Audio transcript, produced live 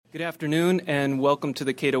Good afternoon and welcome to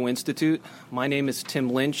the Cato Institute. My name is Tim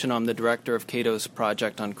Lynch and I'm the director of Cato's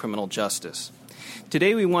Project on Criminal Justice.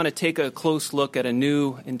 Today we want to take a close look at a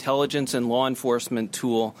new intelligence and law enforcement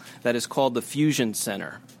tool that is called the Fusion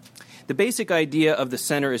Center. The basic idea of the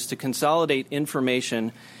center is to consolidate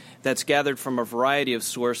information that's gathered from a variety of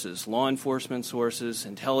sources, law enforcement sources,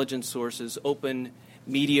 intelligence sources, open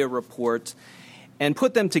media reports, and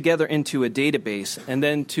put them together into a database, and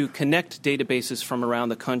then to connect databases from around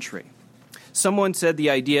the country. Someone said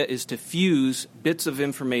the idea is to fuse bits of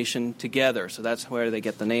information together, so that's where they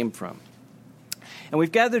get the name from. And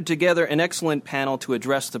we've gathered together an excellent panel to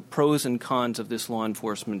address the pros and cons of this law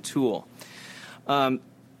enforcement tool.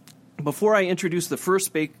 Before I introduce the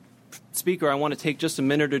first speaker, I want to take just a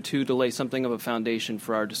minute or two to lay something of a foundation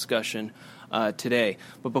for our discussion today.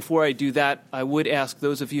 But before I do that, I would ask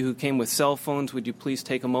those of you who came with cell phones, would you please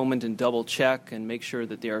take a moment and double check and make sure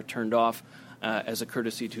that they are turned off as a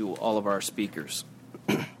courtesy to all of our speakers.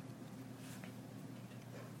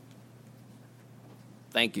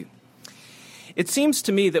 Thank you. It seems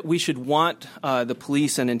to me that we should want the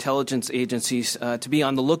police and intelligence agencies to be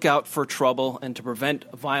on the lookout for trouble and to prevent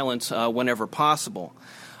violence whenever possible.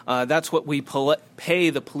 That's what we pay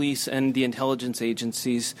the police and the intelligence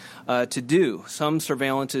agencies to do. Some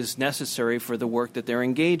surveillance is necessary for the work that they're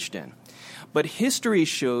engaged in. But history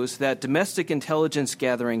shows that domestic intelligence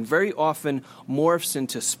gathering very often morphs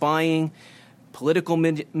into spying, political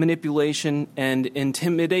manipulation, and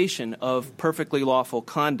intimidation of perfectly lawful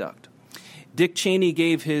conduct. Dick Cheney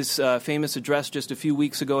gave his famous address just a few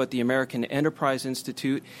weeks ago at the American Enterprise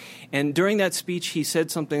Institute, and during that speech he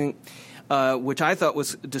said something which I thought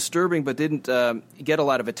was disturbing but didn't get a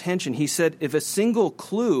lot of attention. He said, if a single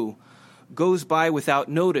clue goes by without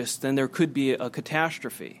notice, then there could be a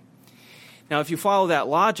catastrophe. Now, if you follow that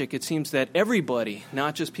logic, it seems that everybody,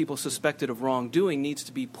 not just people suspected of wrongdoing, needs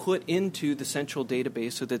to be put into the central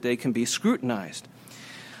database so that they can be scrutinized.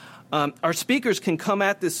 Our speakers can come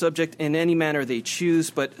at this subject in any manner they choose,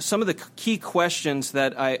 but some of the key questions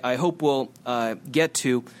that I hope we'll get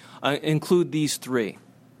to include these three.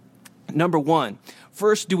 Number one,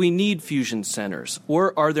 first, do we need fusion centers,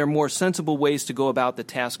 or are there more sensible ways to go about the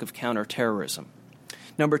task of counterterrorism?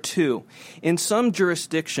 Number two, in some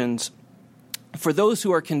jurisdictions, for those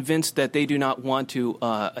who are convinced that they do not want to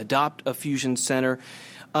adopt a fusion center,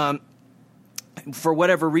 for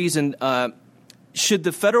whatever reason, should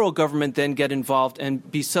the federal government then get involved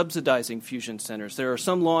and be subsidizing fusion centers? There are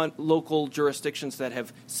some local jurisdictions that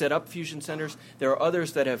have set up fusion centers. There are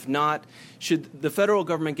others that have not. Should the federal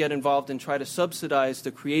government get involved and try to subsidize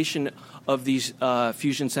the creation of these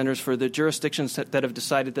fusion centers for the jurisdictions that have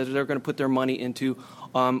decided that they're going to put their money into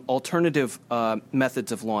alternative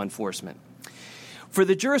methods of law enforcement? For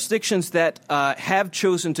the jurisdictions that have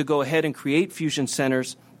chosen to go ahead and create fusion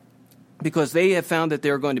centers, because they have found that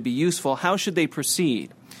they're going to be useful, how should they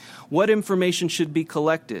proceed? What information should be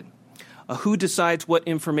collected? Who decides what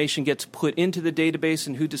information gets put into the database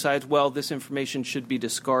and who decides, well, this information should be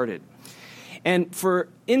discarded? And for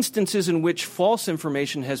instances in which false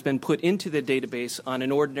information has been put into the database on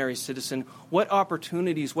an ordinary citizen, what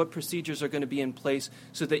opportunities, what procedures are going to be in place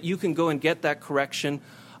so that you can go and get that correction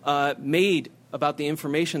made about the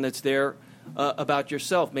information that's there about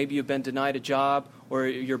yourself? Maybe you've been denied a job, or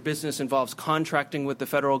your business involves contracting with the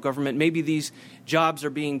federal government. Maybe these jobs are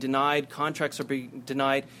being denied, contracts are being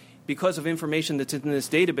denied because of information that's in this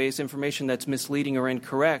database, information that's misleading or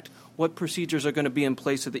incorrect. What procedures are going to be in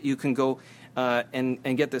place so that you can go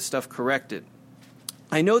and get this stuff corrected?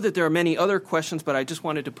 I know that there are many other questions, but I just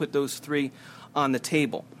wanted to put those three on the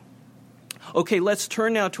table. Okay, let's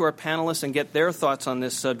turn now to our panelists and get their thoughts on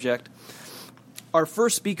this subject. Our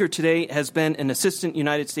first speaker today has been an assistant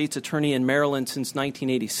United States attorney in Maryland since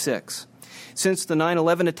 1986. Since the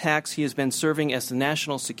 9/11 attacks, he has been serving as the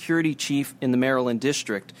national security chief in the Maryland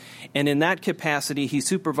district, and in that capacity, he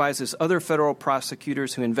supervises other federal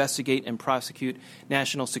prosecutors who investigate and prosecute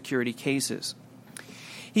national security cases.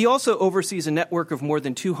 He also oversees a network of more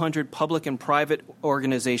than 200 public and private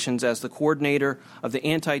organizations as the coordinator of the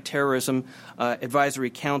Anti-Terrorism Advisory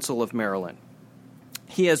Council of Maryland.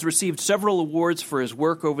 He has received several awards for his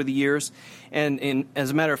work over the years, and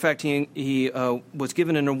as a matter of fact, he was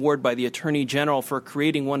given an award by the Attorney General for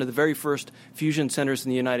creating one of the very first fusion centers in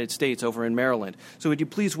the United States over in Maryland. So would you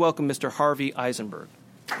please welcome Mr. Harvey Eisenberg.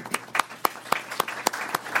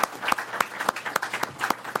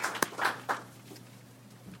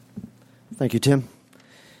 Thank you, Tim.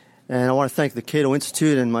 And I want to thank the Cato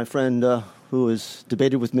Institute and my friend who has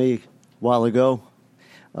debated with me a while ago,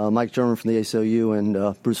 Mike German from the ACLU,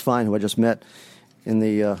 and Bruce Fine, who I just met in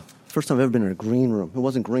the first time I've ever been in a green room. It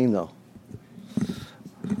wasn't green, though.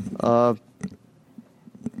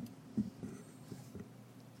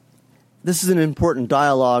 This is an important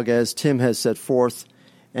dialogue, as Tim has set forth,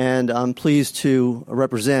 and I'm pleased to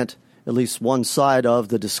represent at least one side of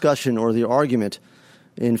the discussion or the argument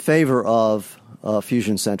in favor of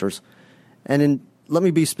fusion centers. And let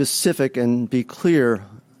me be specific and be clear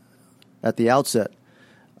at the outset.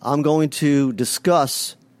 I'm going to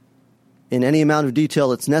discuss in any amount of detail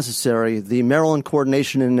that's necessary the Maryland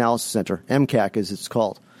Coordination and Analysis Center, MCAC as it's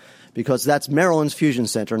called, because that's Maryland's fusion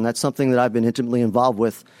center, and that's something that I've been intimately involved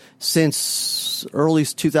with since early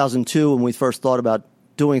 2002 when we first thought about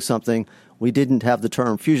doing something. We didn't have the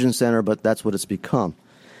term fusion center, but that's what it's become.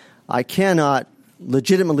 I cannot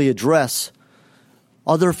legitimately address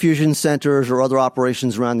other fusion centers or other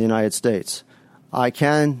operations around the United States. I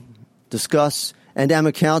can discuss and am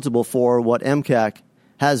accountable for what MCAC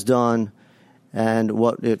has done and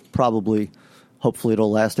what it probably, hopefully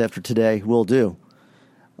it'll last after today, will do.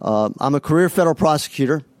 I'm a career federal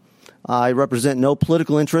prosecutor. I represent no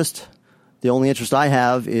political interest. The only interest I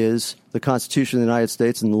have is the Constitution of the United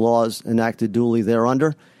States and the laws enacted duly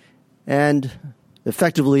thereunder, and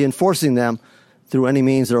effectively enforcing them through any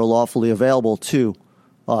means that are lawfully available to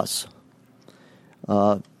us.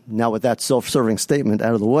 Now, with that self-serving statement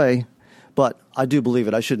out of the way, but I do believe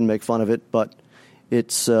it. I shouldn't make fun of it, but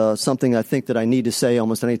it's something I think that I need to say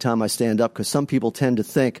almost any time I stand up, because some people tend to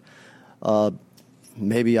think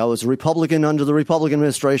maybe I was a Republican under the Republican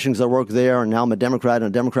administration because I worked there, and now I'm a Democrat, and a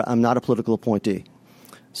Democrat. I'm not a political appointee.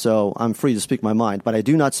 So I'm free to speak my mind. But I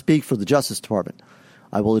do not speak for the Justice Department.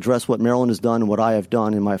 I will address what Maryland has done and what I have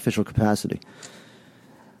done in my official capacity.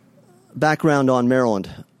 Background on Maryland.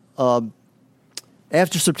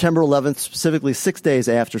 After September 11th, specifically 6 days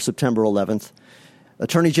after September 11th,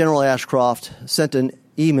 Attorney General Ashcroft sent an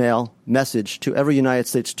email message to every United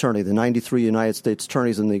States attorney, the 93 United States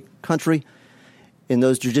attorneys in the country, in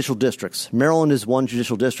those judicial districts. Maryland is one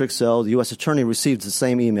judicial district, so the U.S. attorney receives the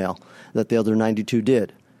same email that the other 92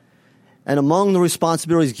 did. And among the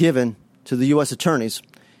responsibilities given to the U.S. attorneys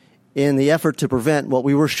in the effort to prevent what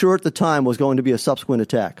we were sure at the time was going to be a subsequent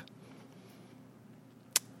attack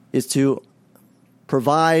is to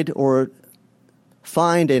provide or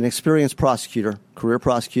find an experienced prosecutor, career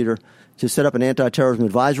prosecutor, to set up an anti-terrorism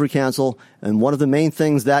advisory council. And one of the main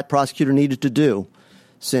things that prosecutor needed to do,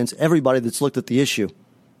 since everybody that's looked at the issue,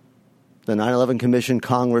 the 9/11 Commission,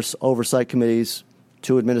 Congress, oversight committees,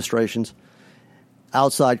 two administrations,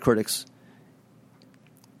 outside critics,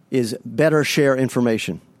 is better share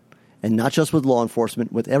information. And not just with law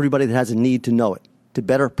enforcement, with everybody that has a need to know it, to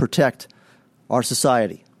better protect our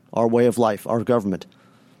society, our way of life, our government.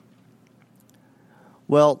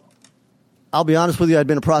 Well, I'll be honest with you, I'd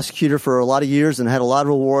been a prosecutor for a lot of years and had a lot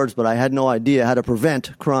of awards, but I had no idea how to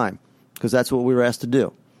prevent crime, because that's what we were asked to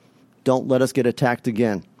do. Don't let us get attacked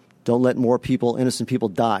again. Don't let more people, innocent people,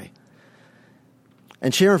 die.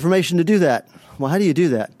 And share information to do that. Well, how do you do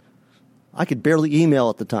that? I could barely email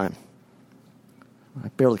at the time. I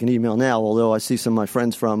barely can email now, although I see some of my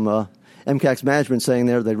friends from MCAC's management saying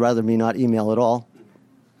there they'd rather me not email at all.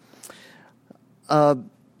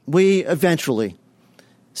 We eventually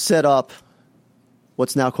set up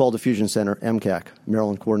what's now called the Fusion Center, MCAC,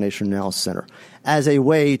 Maryland Coordination and Analysis Center, as a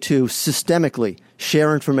way to systemically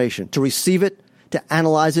share information, to receive it, to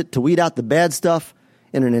analyze it, to weed out the bad stuff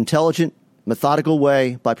in an intelligent, methodical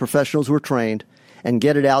way by professionals who are trained, and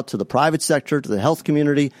get it out to the private sector, to the health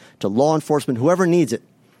community, to law enforcement, whoever needs it,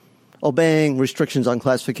 obeying restrictions on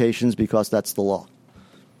classifications because that's the law.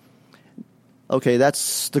 Okay,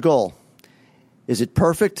 that's the goal. Is it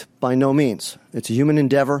perfect? By no means. It's a human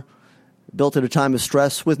endeavor built at a time of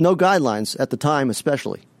stress with no guidelines at the time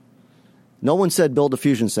especially. No one said build a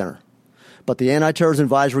fusion center. But the Anti-Terrorism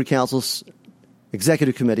Advisory Council's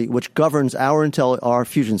Executive Committee, which governs our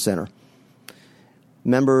fusion center,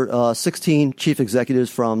 member 16 chief executives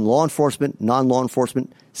from law enforcement, non-law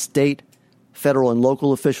enforcement, state, federal, and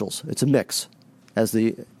local officials. It's a mix, as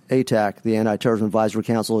the ATAC, the Anti-Terrorism Advisory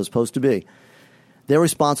Council, is supposed to be. They're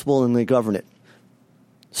responsible and they govern it.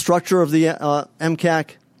 Structure of the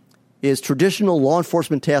MCAC is traditional law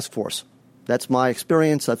enforcement task force. That's my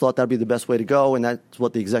experience. I thought that would be the best way to go, and that's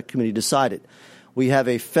what the exec committee decided. We have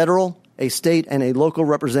a federal, a state, and a local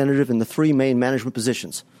representative in the three main management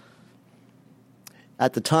positions.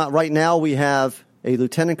 At the time, right now, we have a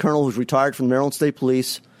lieutenant colonel who's retired from the Maryland State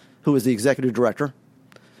Police, who is the executive director.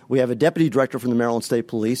 We have a deputy director from the Maryland State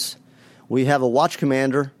Police. We have a watch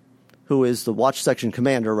commander, who is the watch section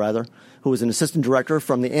commander, rather, who is an assistant director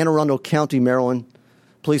from the Anne Arundel County, Maryland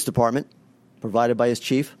Police Department, provided by his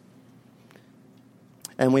chief.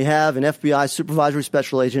 And we have an FBI supervisory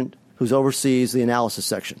special agent who oversees the analysis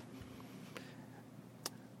section.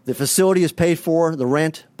 The facility is paid for, the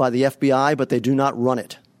rent, by the FBI, but they do not run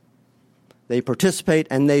it. They participate,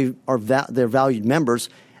 and they're valued members,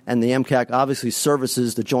 and the MCAC obviously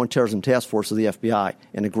services the Joint Terrorism Task Force of the FBI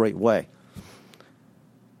in a great way.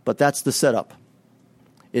 But that's the setup.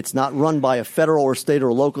 It's not run by a federal or state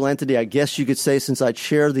or local entity. I guess you could say, since I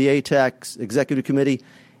chair the ATAC Executive Committee,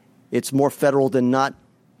 it's more federal than not,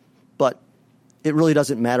 but it really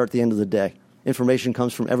doesn't matter at the end of the day. Information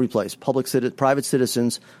comes from every place, private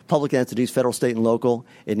citizens, public entities, federal, state, and local.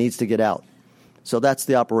 It needs to get out. So that's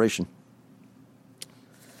the operation.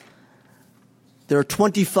 There are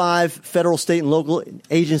 25 federal, state, and local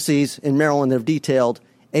agencies in Maryland that have detailed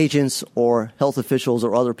agents or health officials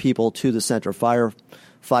or other people to the center,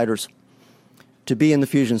 firefighters, to be in the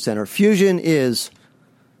Fusion Center. Fusion is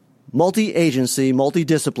multi-agency,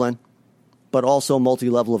 multi-discipline, but also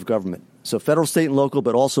multi-level of government. So federal, state, and local,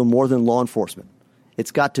 but also more than law enforcement.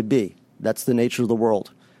 It's got to be. That's the nature of the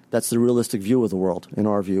world. That's the realistic view of the world, in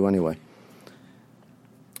our view anyway.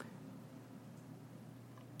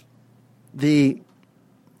 The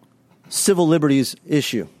civil liberties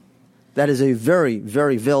issue, that is a very,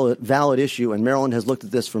 very valid issue, and Maryland has looked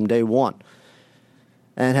at this from day one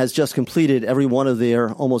and has just completed, every one of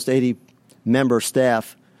their almost 80-member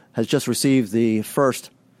staff has just received the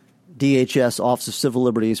first DHS Office of Civil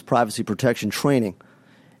Liberties Privacy Protection training,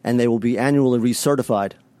 and they will be annually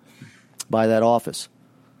recertified by that office.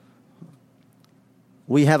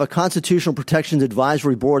 We have a Constitutional Protections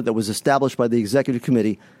Advisory Board that was established by the Executive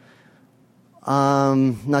Committee.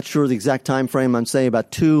 Not sure the exact time frame. I'm saying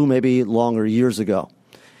about 2, maybe longer, years ago.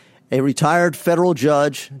 A retired federal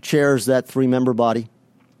judge chairs that 3-member body,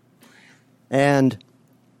 and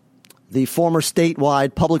the former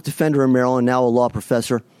statewide public defender in Maryland, now a law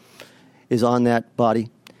professor, is on that body,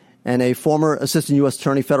 and a former assistant U.S.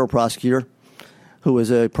 attorney, federal prosecutor, who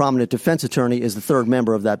is a prominent defense attorney, is the 3rd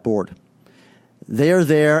member of that board. They are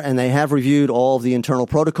there, and they have reviewed all of the internal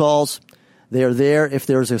protocols. They are there if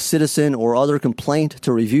there's a citizen or other complaint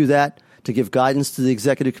to review that, to give guidance to the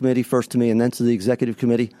Executive Committee, first to me and then to the Executive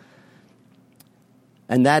Committee.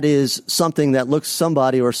 And that is something that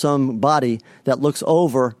somebody that looks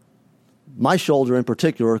over my shoulder in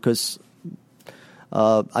particular, because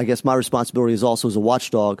I guess my responsibility is also as a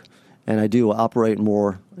watchdog, and I do operate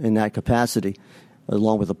more in that capacity,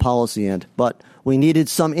 along with the policy end. But we needed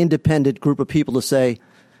some independent group of people to say,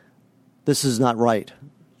 this is not right.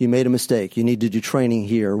 You made a mistake. You need to do training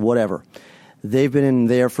here, whatever. They've been in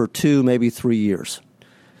there for 2, maybe 3 years.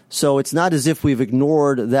 So it's not as if we've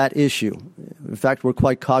ignored that issue. In fact, we're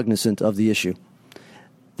quite cognizant of the issue.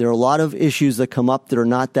 There are a lot of issues that come up that are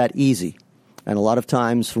not that easy. And a lot of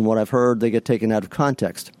times, from what I've heard, they get taken out of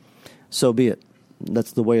context. So be it.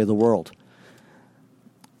 That's the way of the world.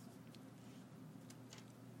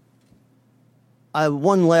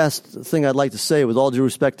 One last thing I'd like to say, with all due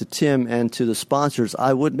respect to Tim and to the sponsors,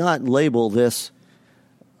 I would not label this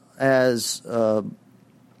as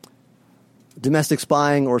domestic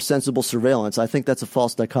spying or sensible surveillance. I think that's a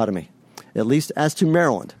false dichotomy. At least as to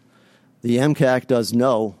Maryland, the MCAC does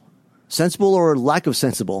no sensible or lack of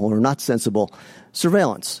sensible or not sensible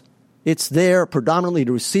surveillance. It's there predominantly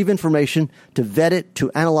to receive information, to vet it,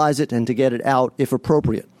 to analyze it, and to get it out if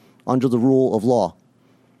appropriate under the rule of law.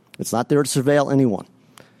 It's not there to surveil anyone.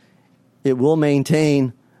 It will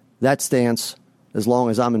maintain that stance as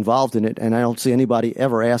long as I'm involved in it, and I don't see anybody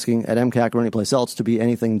ever asking at MCAC or anyplace else to be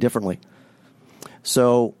anything differently.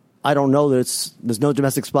 So I don't know that there's no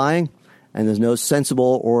domestic spying and there's no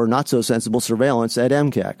sensible or not so sensible surveillance at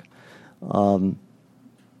MCAC.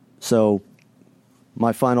 So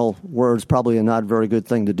my final words probably a not very good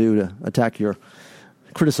thing to do to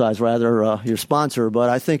criticize your sponsor, but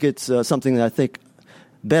I think it's something that I think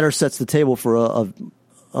better sets the table for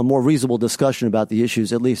a more reasonable discussion about the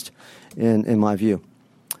issues, at least in my view.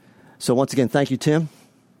 So once again, thank you, Tim,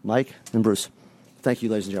 Mike, and Bruce. Thank you,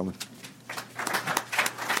 ladies and gentlemen.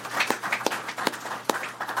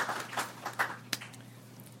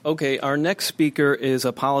 Okay, our next speaker is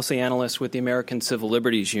a policy analyst with the American Civil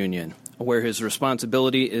Liberties Union, where his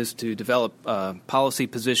responsibility is to develop policy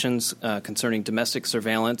positions concerning domestic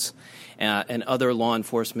surveillance and other law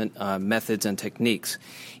enforcement methods and techniques.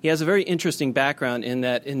 He has a very interesting background in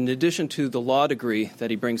that, in addition to the law degree that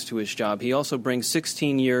he brings to his job, he also brings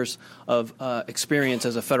 16 years of experience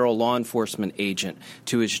as a federal law enforcement agent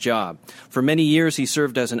to his job. For many years, he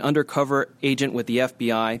served as an undercover agent with the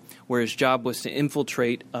FBI, where his job was to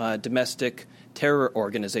infiltrate domestic terror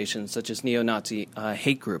organizations such as neo-Nazi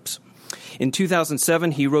hate groups. In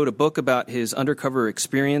 2007, he wrote a book about his undercover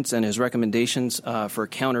experience and his recommendations for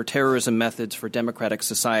counterterrorism methods for democratic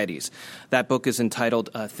societies. That book is entitled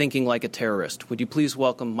Thinking Like a Terrorist. Would you please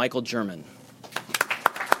welcome Michael German?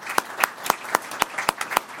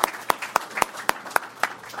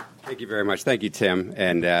 Thank you very much. Thank you, Tim,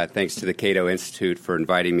 and thanks to the Cato Institute for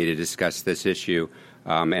inviting me to discuss this issue,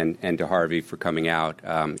 and to Harvey for coming out,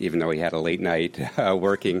 even though he had a late night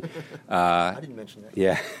working. I didn't mention that.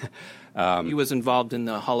 Yeah. He was involved in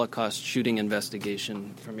the Holocaust shooting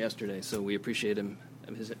investigation from yesterday, so we appreciate him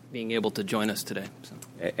being able to join us today. So.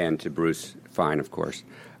 And to Bruce Fein, of course.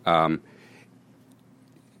 The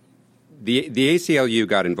ACLU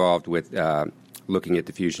got involved with looking at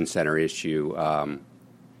the Fusion Center issue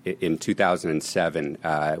in 2007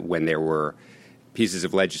 when there were pieces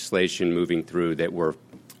of legislation moving through that were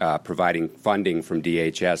providing funding from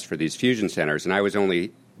DHS for these fusion centers. And I was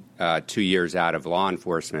only 2 years out of law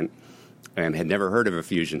enforcement and had never heard of a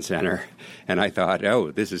fusion center. And I thought,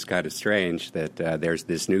 oh, this is kind of strange that there's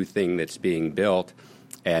this new thing that's being built,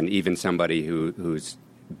 and even somebody who's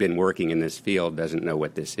been working in this field doesn't know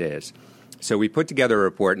what this is. So we put together a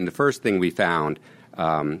report, and the first thing we found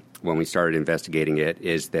when we started investigating it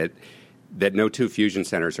is that no two fusion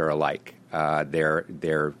centers are alike.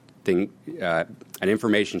 They're an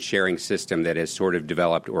information sharing system that has sort of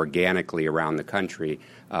developed organically around the country.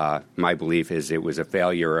 My belief is it was a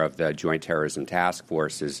failure of the Joint Terrorism Task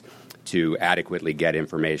Forces to adequately get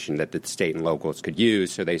information that the state and locals could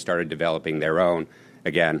use, so they started developing their own.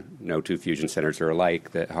 Again, no two fusion centers are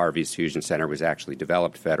alike. The Harvey's Fusion Center was actually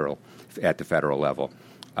developed at the federal level.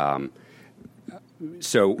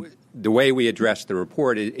 So the way we address the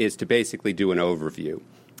report is to basically do an overview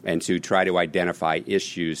and to try to identify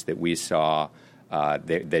issues that we saw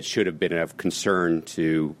that should have been of concern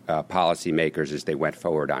to policymakers as they went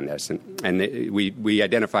forward on this. And we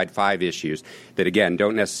identified 5 issues that, again,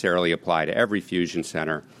 don't necessarily apply to every fusion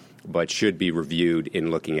center, but should be reviewed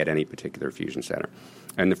in looking at any particular fusion center.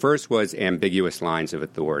 And the first was ambiguous lines of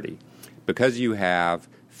authority. Because you have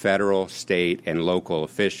federal, state, and local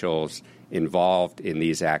officials involved in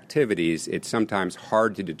these activities, it's sometimes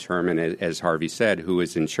hard to determine, as Harvey said, who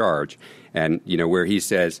is in charge. And, where he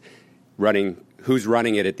says who's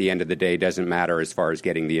running it at the end of the day doesn't matter as far as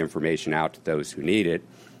getting the information out to those who need it.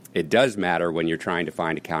 It does matter when you're trying to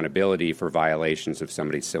find accountability for violations of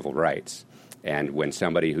somebody's civil rights. And when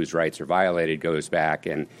somebody whose rights are violated goes back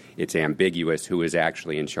and it's ambiguous who is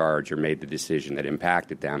actually in charge or made the decision that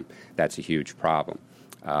impacted them, that's a huge problem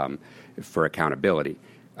for accountability.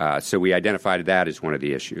 So we identified that as one of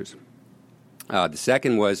the issues. The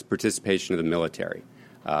second was participation of the military.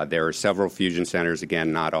 There are several fusion centers,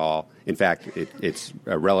 again, not all. In fact, it's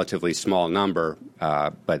a relatively small number,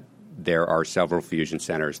 but there are several fusion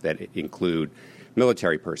centers that include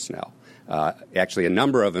military personnel. Actually, a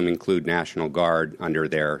number of them include National Guard under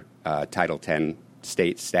their Title X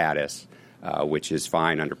state status, which is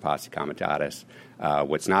fine under Posse Comitatus.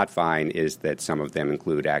 What's not fine is that some of them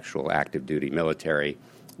include actual active duty military,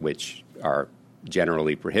 which are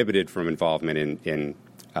generally prohibited from involvement in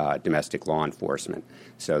domestic law enforcement.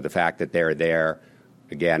 So the fact that they're there,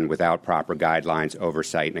 again, without proper guidelines,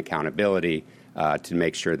 oversight, and accountability to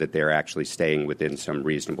make sure that they're actually staying within some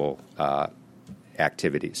reasonable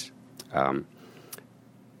activities.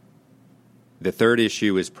 The third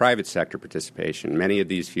issue is private sector participation. Many of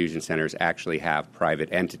these fusion centers actually have private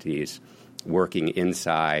entities working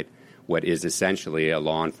inside what is essentially a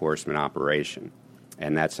law enforcement operation.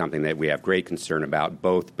 And that's something that we have great concern about,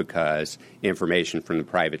 both because information from the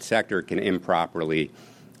private sector can improperly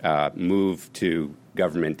move to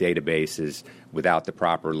government databases without the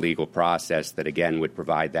proper legal process that, again, would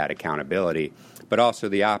provide that accountability, but also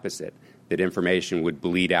the opposite, that information would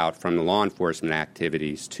bleed out from the law enforcement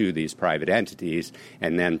activities to these private entities,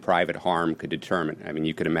 and then private harm could determine. I mean,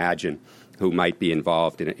 you could imagine who might be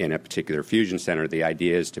involved in a particular fusion center. The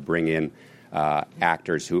idea is to bring in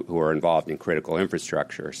actors who are involved in critical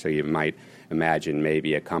infrastructure. So you might imagine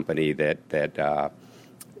maybe a company that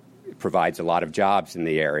provides a lot of jobs in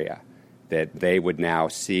the area, that they would now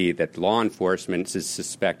see that law enforcement is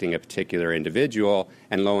suspecting a particular individual,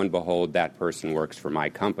 and lo and behold, that person works for my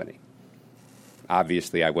company.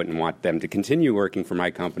 Obviously, I wouldn't want them to continue working for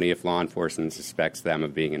my company if law enforcement suspects them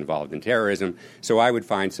of being involved in terrorism, so I would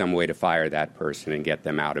find some way to fire that person and get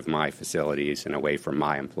them out of my facilities and away from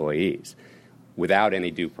my employees. Without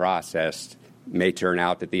any due process, may turn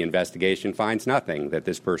out that the investigation finds nothing, that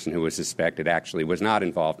this person who was suspected actually was not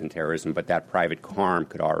involved in terrorism, but that private harm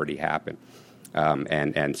could already happen.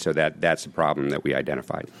 And so that's a problem that we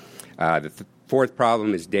identified. The fourth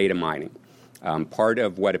problem is data mining. Part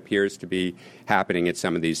of what appears to be happening at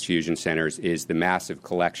some of these fusion centers is the massive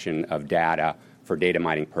collection of data for data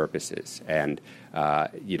mining purposes, and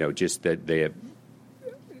just the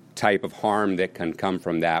type of harm that can come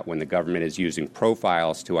from that when the government is using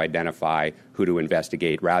profiles to identify who to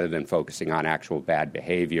investigate rather than focusing on actual bad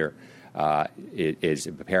behavior is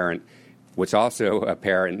apparent. What's also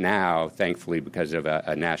apparent now, thankfully, because of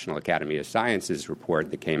a National Academy of Sciences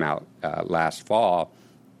report that came out last fall,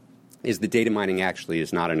 is that data mining actually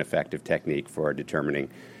is not an effective technique for determining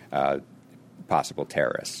possible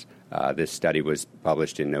terrorists. This study was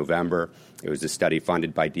published in November. It was a study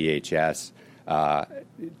funded by DHS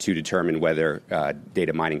to determine whether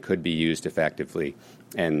data mining could be used effectively.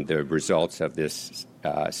 And the results of this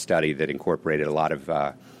study that incorporated a lot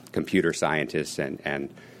of computer scientists and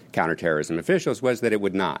counterterrorism officials was that it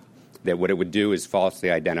would not. That what it would do is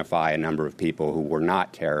falsely identify a number of people who were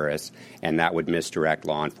not terrorists, and that would misdirect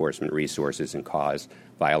law enforcement resources and cause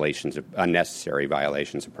unnecessary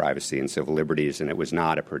violations of privacy and civil liberties, and it was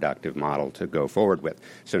not a productive model to go forward with.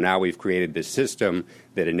 So now we've created this system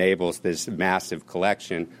that enables this massive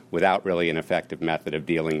collection without really an effective method of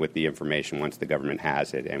dealing with the information once the government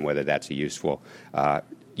has it, and whether that's a useful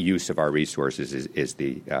use of our resources is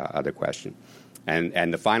the other question.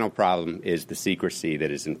 And the final problem is the secrecy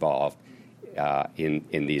that is involved in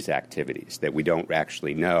these activities that we don't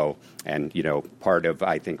actually know. And, part of,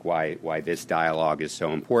 I think, why this dialogue is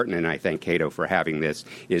so important, and I thank Cato for having this,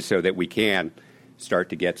 is so that we can start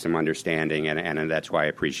to get some understanding. And that's why I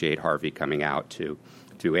appreciate Harvey coming out to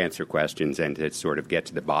answer questions and to sort of get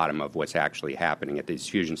to the bottom of what's actually happening at these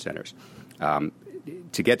fusion centers.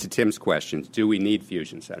 To get to Tim's questions, do we need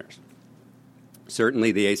fusion centers?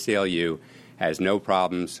 Certainly the ACLU has no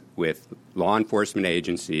problems with law enforcement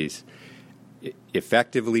agencies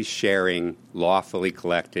effectively sharing lawfully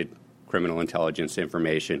collected criminal intelligence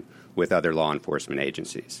information with other law enforcement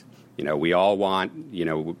agencies. We all want,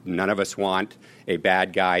 none of us want a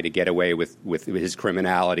bad guy to get away with his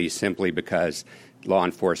criminality simply because law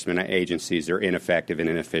enforcement agencies are ineffective and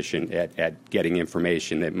inefficient at getting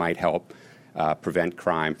information that might help prevent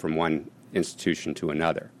crime from one institution to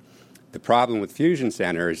another. The problem with fusion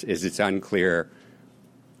centers is it's unclear,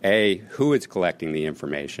 A, who is collecting the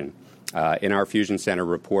information. In our fusion center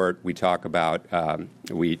report, we talk about,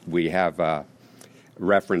 we have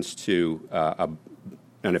reference to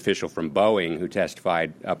an official from Boeing who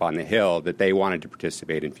testified up on the Hill that they wanted to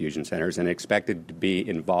participate in fusion centers and expected to be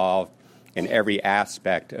involved in every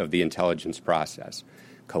aspect of the intelligence process: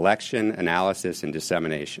 collection, analysis, and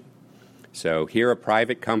dissemination. So here a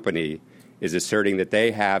private company is asserting that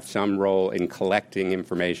they have some role in collecting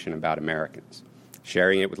information about Americans,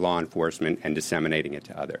 sharing it with law enforcement, and disseminating it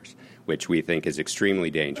to others, which we think is extremely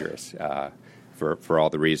dangerous for all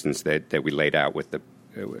the reasons that we laid out with the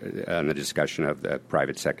discussion of the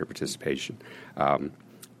private sector participation.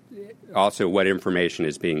 Also, what information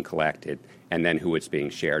is being collected, and then who it's being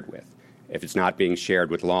shared with. If it's not being shared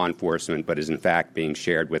with law enforcement, but is in fact being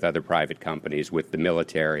shared with other private companies, with the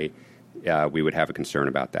military, we would have a concern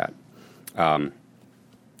about that.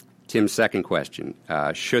 Tim's second question,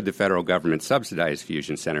 should the federal government subsidize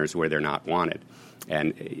fusion centers where they're not wanted?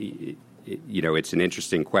 And, it's an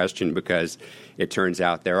interesting question because it turns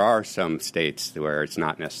out there are some states where it's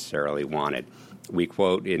not necessarily wanted. We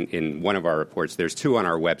quote in one of our reports, there's two on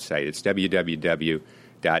our website. It's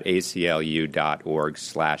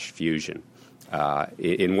www.aclu.org/fusion.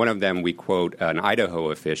 In one of them, we quote an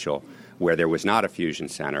Idaho official where there was not a fusion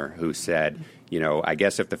center who said, I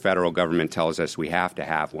guess if the federal government tells us we have to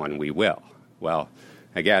have one, we will. Well,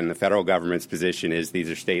 again, the federal government's position is these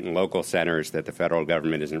are state and local centers that the federal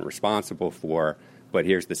government isn't responsible for, but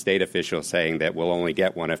here's the state official saying that we'll only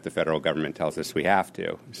get one if the federal government tells us we have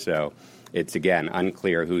to. So it's, again,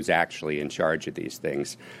 unclear who's actually in charge of these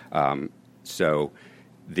things. So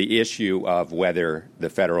the issue of whether the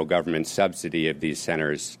federal government's subsidy of these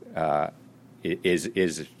centers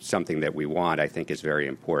is something that we want, I think, is very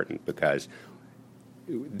important because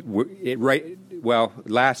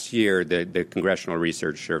last year the Congressional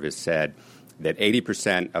Research Service said that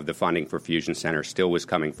 80% of the funding for fusion centers still was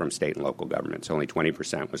coming from state and local governments. Only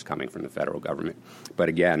 20% was coming from the federal government. But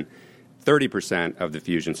again, 30% of the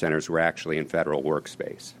fusion centers were actually in federal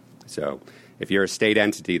workspace. So if you're a state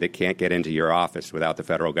entity that can't get into your office without the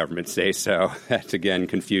federal government say so, that's, again,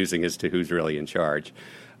 confusing as to who's really in charge.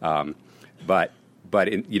 But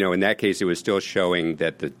in that case, it was still showing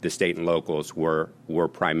that the state and locals were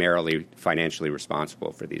primarily financially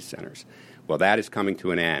responsible for these centers. Well, that is coming to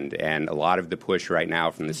an end, and a lot of the push right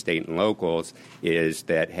now from the state and locals is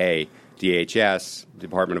that, hey, DHS,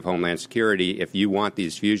 Department of Homeland Security, if you want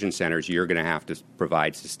these fusion centers, you're going to have to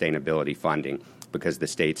provide sustainability funding because the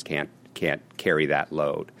states can't carry that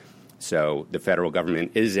load. So the federal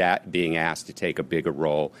government is being asked to take a bigger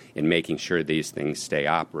role in making sure these things stay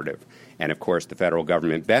operative. And, of course, the federal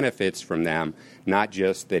government benefits from them, not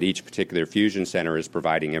just that each particular fusion center is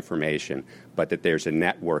providing information, but that there's a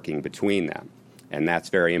networking between them. And that's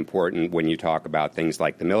very important when you talk about things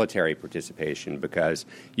like the military participation, because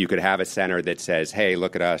you could have a center that says, hey,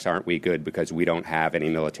 look at us, aren't we good because we don't have any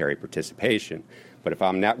military participation. But if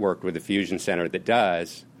I'm networked with a fusion center that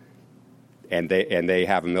does, and they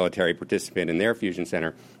have a military participant in their fusion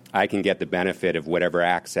center, I can get the benefit of whatever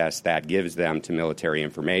access that gives them to military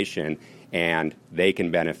information, and they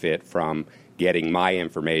can benefit from getting my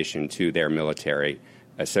information to their military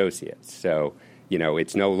associates. So,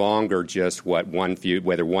 it's no longer just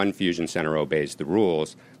whether one fusion center obeys the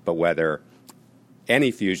rules, but whether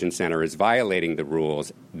any fusion center is violating the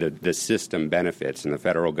rules, the system benefits, and the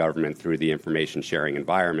federal government, through the information sharing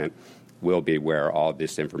environment, will be where all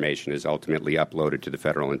this information is ultimately uploaded to the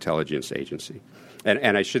Federal Intelligence Agency.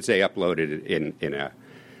 And I should say uploaded in a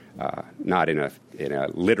not in a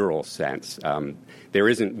literal sense. There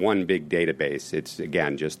isn't one big database. It's,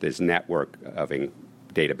 again, just this network of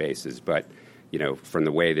databases. But, from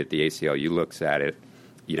the way that the ACLU looks at it,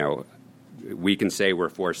 we can say we're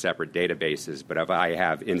 4 separate databases, but if I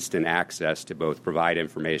have instant access to both provide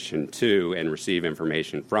information to and receive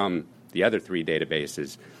information from the other 3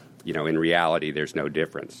 databases, in reality, there's no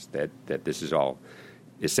difference, that this is all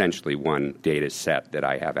essentially one data set that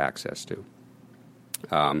I have access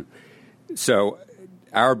to. So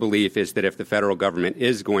our belief is that if the federal government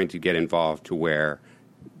is going to get involved to where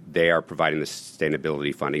they are providing the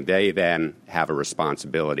sustainability funding, they then have a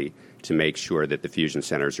responsibility to make sure that the fusion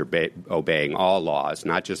centers are obeying all laws,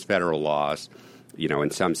 not just federal laws. In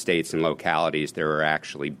some states and localities, there are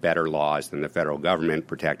actually better laws than the federal government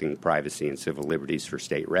protecting privacy and civil liberties for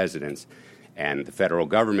state residents. And the federal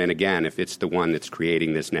government, again, if it's the one that's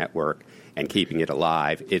creating this network and keeping it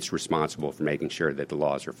alive, it's responsible for making sure that the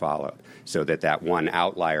laws are followed so that one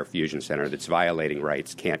outlier fusion center that's violating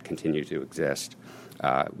rights can't continue to exist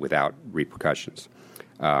without repercussions.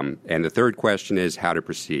 And the third question is how to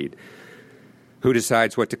proceed. Who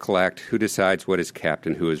decides what to collect, who decides what is kept,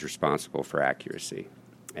 and who is responsible for accuracy?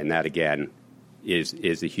 And that, again,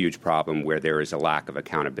 is a huge problem where there is a lack of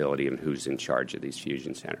accountability in who's in charge of these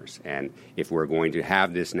fusion centers. And if we're going to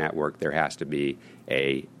have this network, there has to be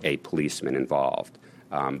a policeman involved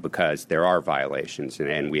because there are violations.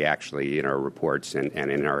 And we actually, in our reports and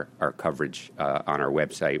in our coverage on our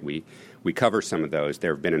website, we cover some of those.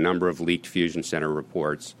 There have been a number of leaked fusion center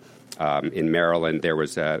reports. In Maryland, there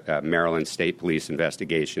was a Maryland State Police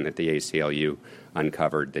investigation that the ACLU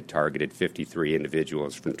uncovered that targeted 53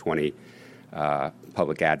 individuals from 20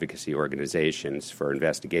 public advocacy organizations for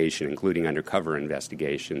investigation, including undercover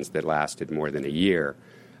investigations that lasted more than a year,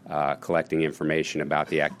 collecting information about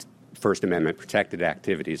the First Amendment protected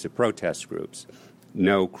activities of protest groups.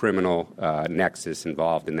 No criminal nexus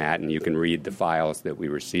involved in that, and you can read the files that we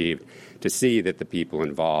received to see that the people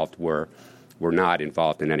involved were not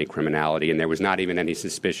involved in any criminality, and there was not even any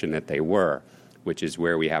suspicion that they were, which is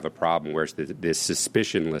where we have a problem, where it's this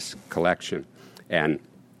suspicionless collection. And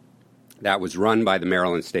that was run by the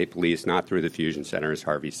Maryland State Police, not through the Fusion Center, as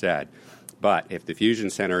Harvey said. But if the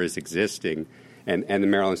Fusion Center is existing, and the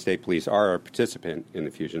Maryland State Police are a participant in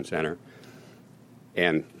the Fusion Center,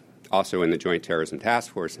 and also in the Joint Terrorism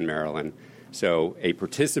Task Force in Maryland, so a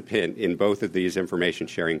participant in both of these information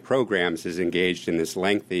sharing programs is engaged in this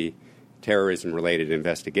lengthy terrorism-related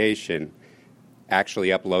investigation,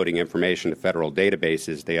 actually uploading information to federal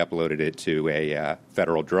databases. They uploaded it to a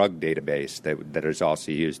federal drug database that is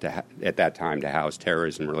also used at that time to house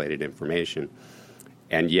terrorism-related information.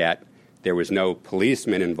 And yet, there was no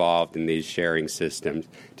policeman involved in these sharing systems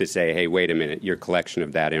to say, hey, wait a minute, your collection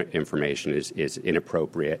of that information is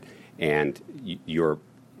inappropriate, and your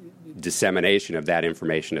dissemination of that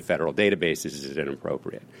information to federal databases is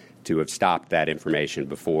inappropriate. To have stopped that information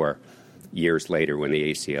before years later when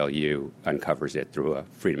the ACLU uncovers it through a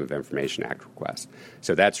Freedom of Information Act request.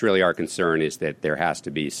 So that's really our concern, is that there has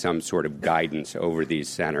to be some sort of guidance over these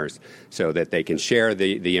centers so that they can share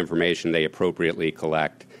the information they appropriately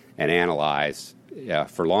collect and analyze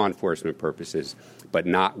for law enforcement purposes, but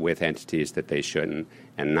not with entities that they shouldn't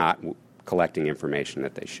and not collecting information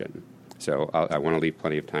that they shouldn't. So I want to leave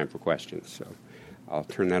plenty of time for questions. So I'll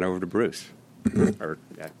turn that over to Bruce, or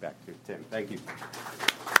back to Tim. Thank you.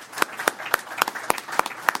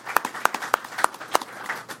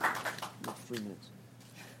 3 minutes.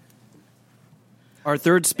 Our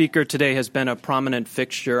third speaker today has been a prominent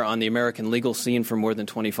fixture on the American legal scene for more than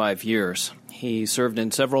 25 years. He served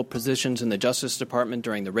in several positions in the Justice Department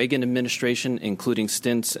during the Reagan administration, including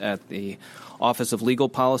stints at the Office of Legal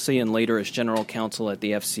Policy and later as general counsel at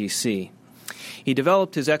the FCC. He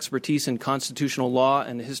developed his expertise in constitutional law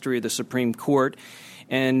and the history of the Supreme Court,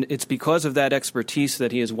 and it's because of that expertise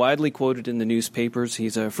that he is widely quoted in the newspapers.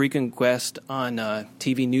 He's a frequent guest on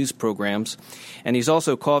TV news programs, and he's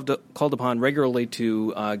also called upon regularly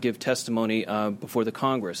to give testimony before the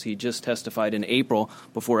Congress. He just testified in April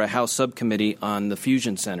before a House subcommittee on the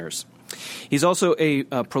fusion centers. He's also a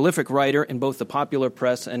prolific writer in both the popular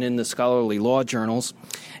press and in the scholarly law journals,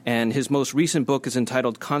 and his most recent book is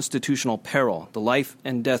entitled Constitutional Peril, The Life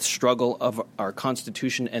and Death Struggle of Our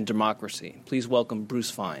Constitution and Democracy. Please welcome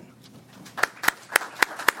Bruce Fein.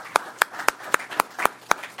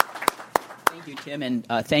 Thank you, Tim, and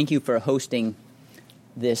thank you for hosting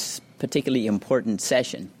this particularly important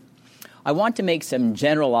session. I want to make some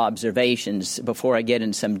general observations before I get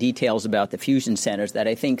into some details about the fusion centers that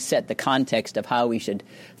I think set the context of how we should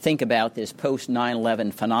think about this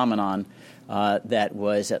post-9/11 phenomenon that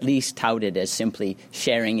was at least touted as simply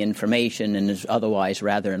sharing information and is otherwise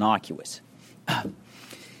rather innocuous.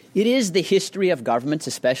 It is the history of governments,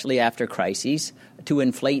 especially after crises, to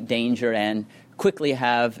inflate danger and quickly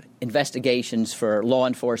have investigations for law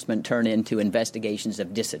enforcement turn into investigations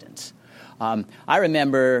of dissidents. I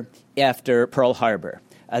remember after Pearl Harbor,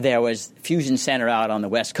 there was Fusion Center out on the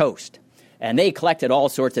West Coast, and they collected all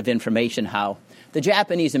sorts of information how the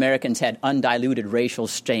Japanese Americans had undiluted racial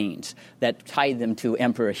stains that tied them to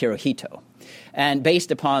Emperor Hirohito. And based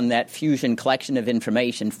upon that fusion collection of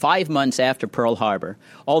information, 5 months after Pearl Harbor,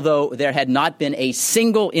 although there had not been a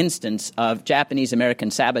single instance of Japanese American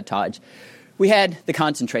sabotage, we had the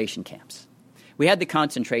concentration camps. We had the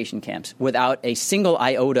concentration camps without a single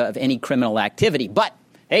iota of any criminal activity. But,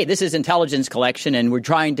 hey, this is intelligence collection, and we're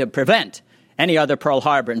trying to prevent any other Pearl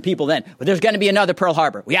Harbor. And people then, well, there's going to be another Pearl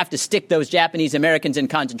Harbor. We have to stick those Japanese Americans in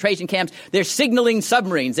concentration camps. They're signaling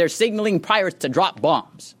submarines. They're signaling pirates to drop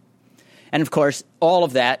bombs. And, of course, all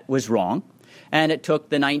of that was wrong. And it took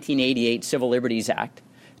the 1988 Civil Liberties Act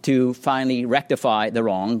to finally rectify the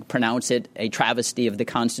wrong, pronounce it a travesty of the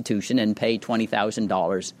Constitution, and pay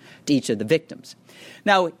 $20,000 to each of the victims.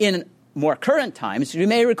 Now, in more current times, you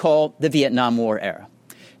may recall the Vietnam War era.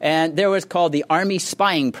 And there was called the Army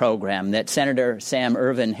Spying Program that Senator Sam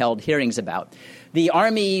Ervin held hearings about. The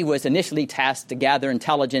Army was initially tasked to gather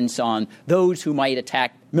intelligence on those who might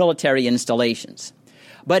attack military installations.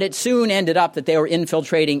 But it soon ended up that they were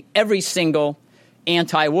infiltrating every single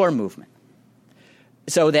anti-war movement,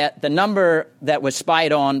 so that the number that was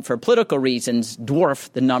spied on for political reasons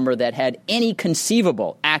dwarfed the number that had any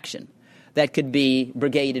conceivable action that could be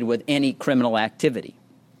brigaded with any criminal activity.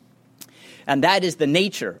 And that is the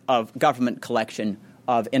nature of government collection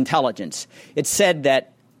of intelligence. It's said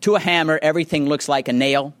that to a hammer, everything looks like a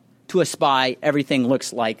nail. To a spy, everything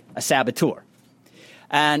looks like a saboteur.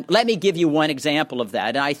 And let me give you one example of that.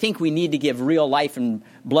 And I think we need to give real life and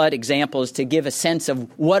blood examples to give a sense of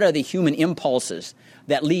what are the human impulses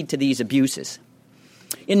that lead to these abuses.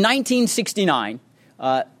 In 1969,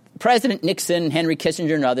 President Nixon, Henry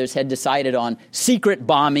Kissinger, and others had decided on secret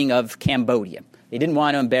bombing of Cambodia. They didn't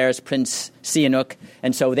want to embarrass Prince Sihanouk,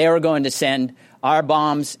 and so they were going to send our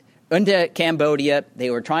bombs into Cambodia. They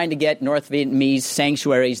were trying to get North Vietnamese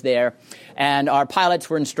sanctuaries there, and our pilots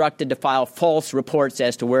were instructed to file false reports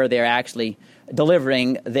as to where they're actually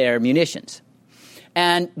delivering their munitions.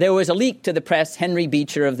 And there was a leak to the press, Henry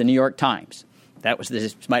Beecher of the New York Times. That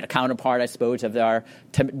was my counterpart, I suppose, of our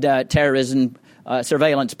terrorism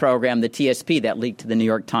surveillance program, the TSP, that leaked to the New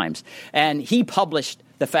York Times. And he published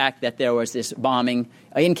the fact that there was this bombing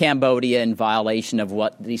in Cambodia in violation of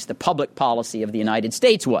what at least the public policy of the United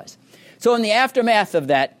States was. So in the aftermath of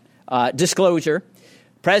that disclosure,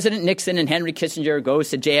 President Nixon and Henry Kissinger goes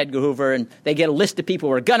to J. Edgar Hoover, and they get a list of people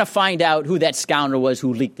who are going to find out who that scoundrel was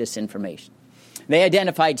who leaked this information. They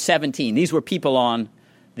identified 17. These were people on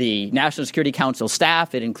the National Security Council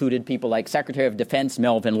staff. It included people like Secretary of Defense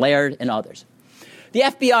Melvin Laird and others. The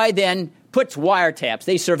FBI then puts wiretaps.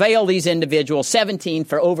 They surveil these individuals, 17,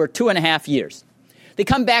 for over 2.5 years. They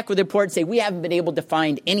come back with a report and say, we haven't been able to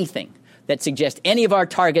find anything that suggests any of our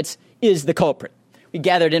targets is the culprit. We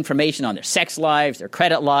gathered information on their sex lives, their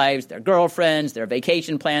credit lives, their girlfriends, their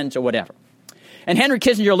vacation plans, or whatever. And Henry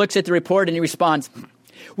Kissinger looks at the report and he responds,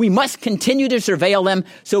 we must continue to surveil them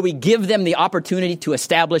so we give them the opportunity to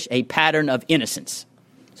establish a pattern of innocence.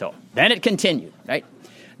 So then it continued, right?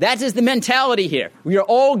 That is the mentality here. We are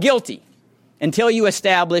all guilty until you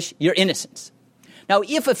establish your innocence. Now,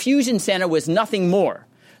 if a fusion center was nothing more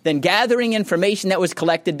than gathering information that was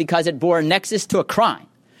collected because it bore a nexus to a crime.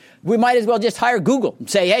 We might as well just hire Google and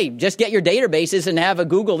say, hey, just get your databases and have a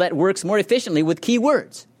Google that works more efficiently with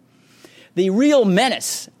keywords. The real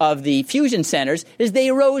menace of the fusion centers is they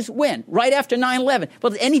arose when? Right after 9/11.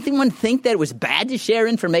 Well, did anyone think that it was bad to share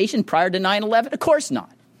information prior to 9/11? Of course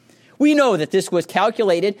not. We know that this was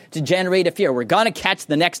calculated to generate a fear. We're going to catch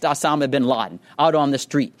the next Osama bin Laden out on the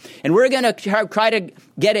street. And we're going to try to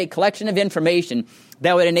get a collection of information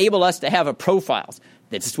that would enable us to have a profiles.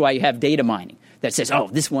 This is why you have data mining that says, oh,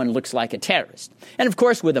 this one looks like a terrorist. And, of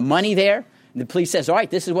course, with the money there, the police says, all right,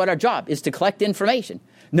 this is what our job is, to collect information.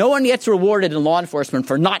 No one gets rewarded in law enforcement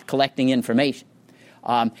for not collecting information.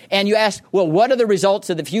 And you ask, well, what are the results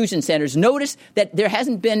of the fusion centers? Notice that there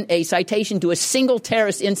hasn't been a citation to a single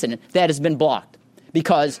terrorist incident that has been blocked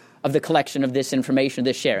because of the collection of this information,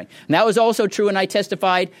 this sharing. And that was also true when I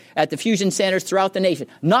testified at the fusion centers throughout the nation.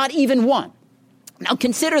 Not even one. Now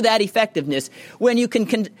consider that effectiveness when you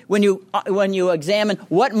examine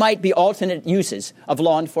what might be alternate uses of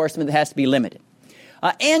law enforcement that has to be limited.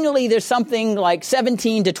 Annually, there's something like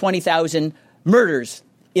 17 to 20,000 murders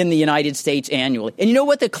in the United States annually. And you know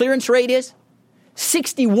what the clearance rate is?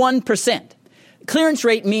 61%. Clearance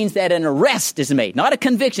rate means that an arrest is made, not a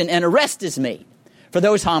conviction, an arrest is made for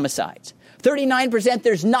those homicides. 39%,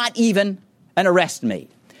 there's not even an arrest made.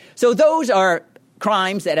 So those are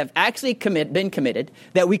crimes that have actually been committed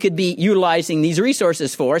that we could be utilizing these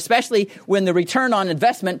resources for, especially when the return on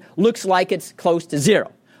investment looks like it's close to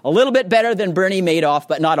zero. A little bit better than Bernie Madoff,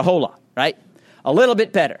 but not a whole lot, right? A little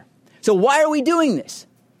bit better. So why are we doing this?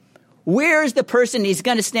 Where's the person? He's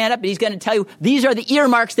going to stand up and he's going to tell you, these are the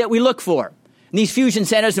earmarks that we look for in these fusion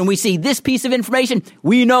centers, and we see this piece of information,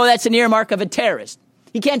 we know that's an earmark of a terrorist.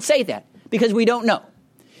 He can't say that because we don't know.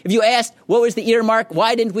 If you asked, what was the earmark?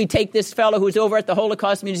 Why didn't we take this fellow who's over at the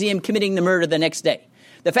Holocaust Museum committing the murder the next day?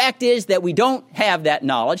 The fact is that we don't have that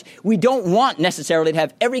knowledge. We don't want necessarily to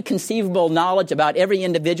have every conceivable knowledge about every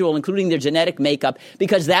individual, including their genetic makeup,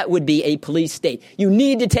 because that would be a police state. You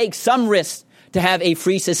need to take some risks to have a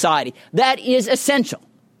free society. That is essential.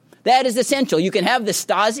 That is essential. You can have the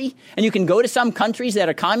Stasi, and you can go to some countries that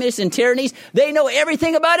are communists and tyrannies. They know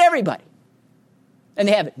everything about everybody. And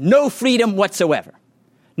they have no freedom whatsoever.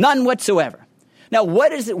 None whatsoever. Now,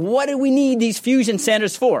 what do we need these fusion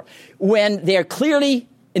centers for when they're clearly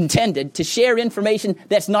intended to share information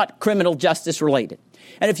that's not criminal justice related?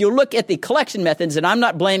 And if you look at the collection methods, and I'm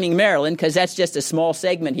not blaming Maryland because that's just a small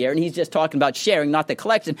segment here, and he's just talking about sharing, not the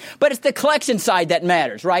collection, but it's the collection side that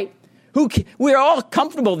matters, right? We're all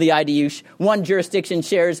comfortable with the idea one jurisdiction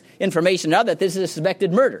shares information that this is a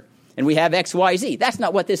suspected murder, and we have X, Y, Z. That's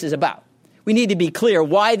not what this is about. We need to be clear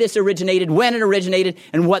why this originated, when it originated,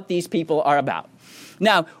 and what these people are about.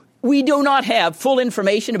 Now, we do not have full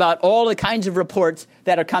information about all the kinds of reports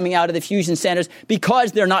that are coming out of the fusion centers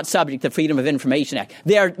because they're not subject to the Freedom of Information Act.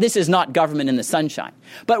 This is not government in the sunshine.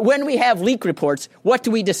 But when we have leak reports, what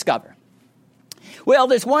do we discover? Well,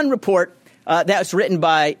 there's one report that was written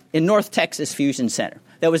in North Texas Fusion Center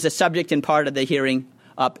that was a subject and part of the hearing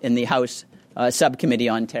up in the House Subcommittee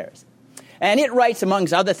on Terrorism. And it writes,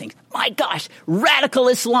 amongst other things, my gosh, radical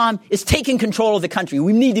Islam is taking control of the country.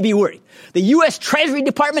 We need to be worried. The U.S. Treasury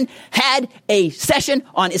Department had a session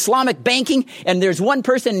on Islamic banking, and there's one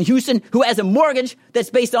person in Houston who has a mortgage that's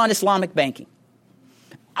based on Islamic banking.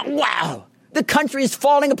 Wow, the country is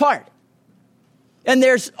falling apart. And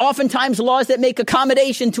there's oftentimes laws that make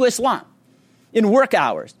accommodation to Islam in work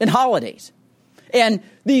hours and holidays. And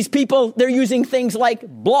these people, they're using things like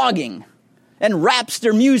blogging and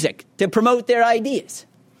Rapster music to promote their ideas.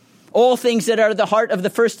 All things that are at the heart of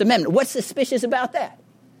the First Amendment. What's suspicious about that?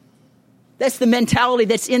 That's the mentality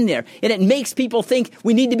that's in there. And it makes people think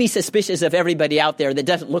we need to be suspicious of everybody out there that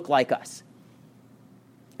doesn't look like us.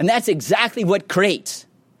 And that's exactly what creates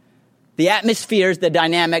the atmospheres, the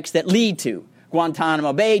dynamics that lead to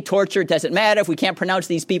Guantanamo Bay, torture. It doesn't matter if we can't pronounce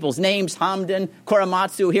these people's names, Hamdan,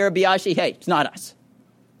 Korematsu, Hirabayashi. Hey, it's not us.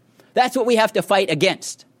 That's what we have to fight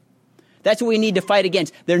against. That's what we need to fight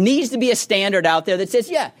against. There needs to be a standard out there that says,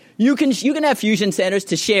 yeah, you can have fusion centers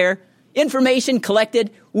to share information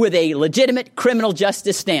collected with a legitimate criminal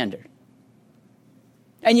justice standard.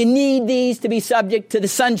 And you need these to be subject to the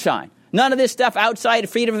sunshine. None of this stuff outside the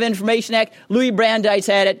Freedom of Information Act. Louis Brandeis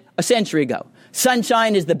had it a century ago.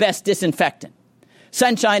 Sunshine is the best disinfectant.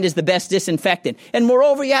 Sunshine is the best disinfectant. And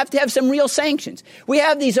moreover, you have to have some real sanctions. We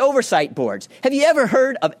have these oversight boards. Have you ever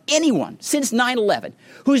heard of anyone since 9/11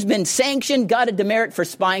 who's been sanctioned, got a demerit for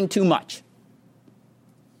spying too much?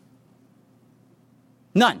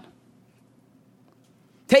 None.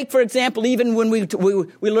 Take, for example, even when we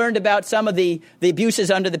learned about some of the abuses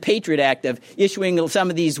under the Patriot Act of issuing some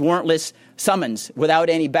of these warrantless summons without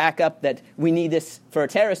any backup that we need this for a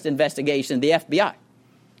terrorist investigation, the FBI.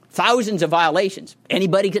 Thousands of violations.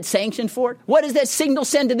 Anybody get sanctioned for it? What does that signal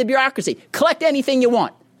send to the bureaucracy? Collect anything you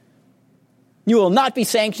want. You will not be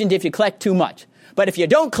sanctioned if you collect too much. But if you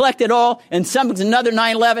don't collect it all and something's another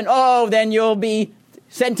 9/11, then you'll be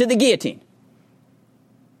sent to the guillotine.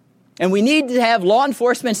 And we need to have law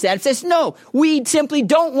enforcement that says, no, we simply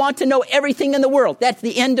don't want to know everything in the world. That's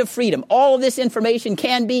the end of freedom. All of this information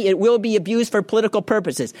it will be abused for political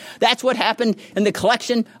purposes. That's what happened in the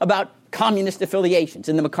collection about communist affiliations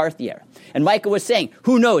in the McCarthy era. And Michael was saying,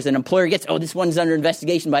 who knows, an employer gets, this one's under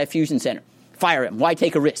investigation by a fusion center. Fire him. Why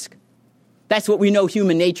take a risk? That's what we know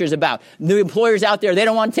human nature is about. The employers out there, they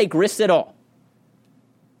don't want to take risks at all.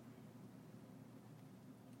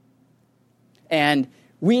 And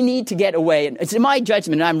we need to get away. It's in my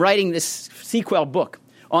judgment, and I'm writing this sequel book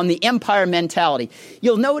on the empire mentality.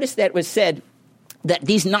 You'll notice that it was said that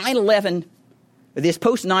these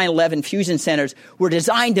post-9/11 fusion centers were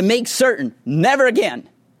designed to make certain never again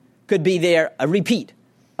could be there a repeat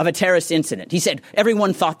of a terrorist incident. He said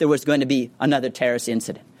everyone thought there was going to be another terrorist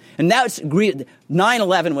incident. And now it's agreed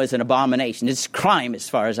 9/11 was an abomination. It's crime as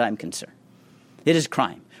far as I'm concerned. It is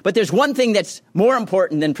crime. But there's one thing that's more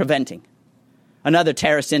important than preventing another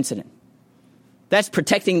terrorist incident. That's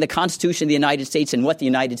protecting the Constitution of the United States and what the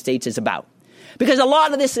United States is about. Because a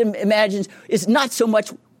lot of this imagines is not so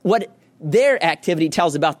much what their activity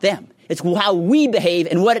tells about them. It's how we behave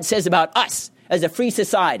and what it says about us as a free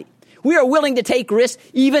society. We are willing to take risks,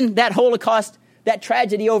 even that Holocaust, that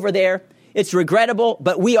tragedy over there. It's regrettable,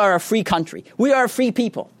 but we are a free country. We are a free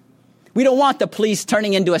people. We don't want the police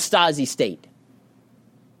turning into a Stasi state.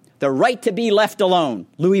 The right to be left alone,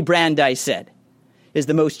 Louis Brandeis said, is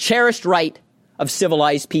the most cherished right of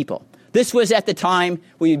civilized people. This was at the time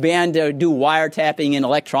we began to do wiretapping and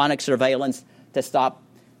electronic surveillance to stop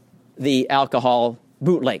the alcohol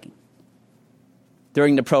bootlegging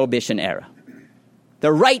during the Prohibition era.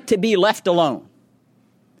 The right to be left alone.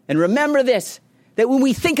 And remember this, that when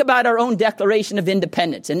we think about our own Declaration of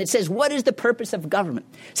Independence, and it says, what is the purpose of government?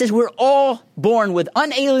 It says we're all born with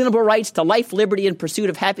unalienable rights to life, liberty, and pursuit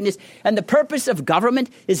of happiness. And the purpose of government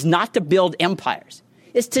is not to build empires.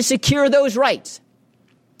 It's to secure those rights.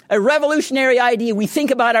 A revolutionary idea, we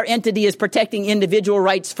think about our entity as protecting individual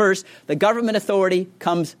rights first. The government authority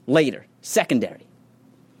comes later, secondary.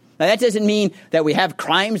 Now, that doesn't mean that we have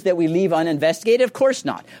crimes that we leave uninvestigated. Of course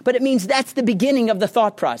not. But it means that's the beginning of the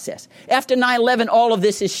thought process. After 9/11, all of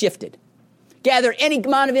this is shifted. Gather any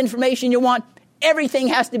amount of information you want. Everything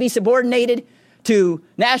has to be subordinated to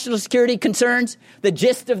national security concerns. The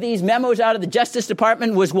gist of these memos out of the Justice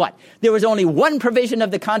Department was what? There was only one provision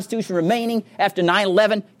of the Constitution remaining after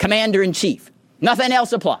 9/11, Commander-in-Chief. Nothing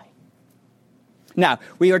else applied. Now,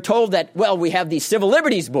 we are told that, we have these civil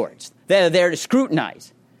liberties boards. They're there to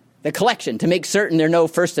scrutinize the collection to make certain there are no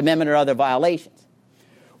First Amendment or other violations.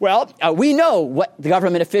 Well, we know what the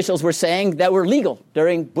government officials were saying that were legal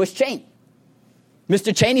during Bush-Cheney.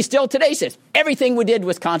 Mr. Cheney still today says everything we did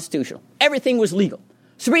was constitutional. Everything was legal.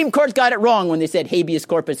 Supreme Court got it wrong when they said habeas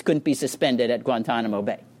corpus couldn't be suspended at Guantanamo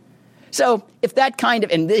Bay. So if that kind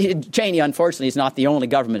of, and Cheney unfortunately is not the only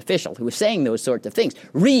government official who was saying those sorts of things.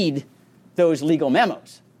 Read those legal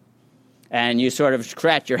memos. And you sort of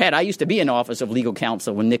scratch your head. I used to be in Office of Legal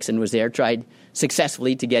Counsel when Nixon was there, tried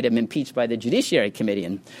successfully to get him impeached by the Judiciary Committee.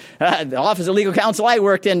 And the Office of Legal Counsel I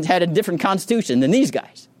worked in had a different constitution than these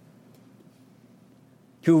guys,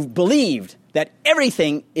 who believed that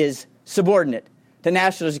everything is subordinate to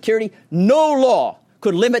national security. No law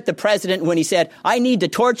could limit the president when he said, I need to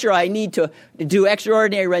torture, I need to do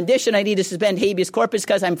extraordinary rendition, I need to suspend habeas corpus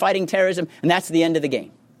because I'm fighting terrorism, and that's the end of the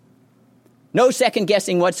game. No second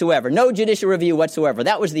guessing whatsoever. No judicial review whatsoever.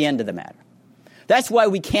 That was the end of the matter. That's why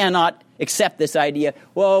we cannot accept this idea,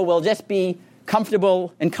 we'll just be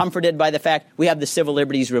comfortable and comforted by the fact we have the Civil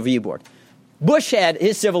Liberties Review Board. Bush had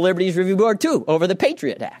his Civil Liberties Review Board, too, over the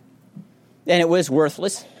Patriot Act. And it was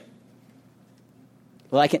worthless,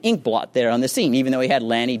 like an ink blot there on the scene, even though he had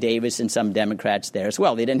Lanny Davis and some Democrats there as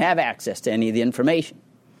well. They didn't have access to any of the information.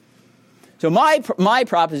 So my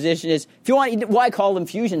proposition is, if you want, why call them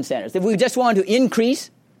fusion centers? If we just want to increase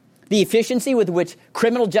the efficiency with which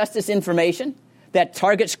criminal justice information that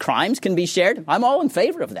targets crimes can be shared, I'm all in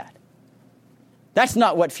favor of that. That's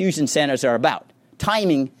not what fusion centers are about.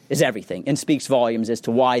 Timing is everything and speaks volumes as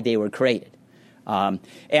to why they were created. And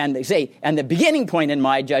the beginning point, in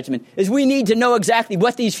my judgment, is we need to know exactly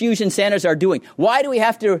what these fusion centers are doing. Why do we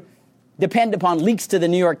have to depend upon leaks to the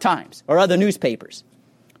New York Times or other newspapers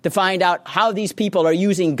to find out how these people are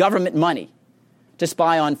using government money to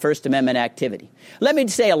spy on First Amendment activity. Let me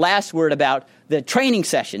say a last word about the training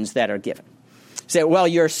sessions that are given. Say, well,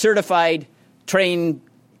 you're a certified, trained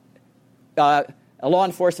a law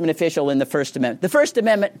enforcement official in the First Amendment. The First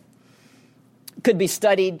Amendment could be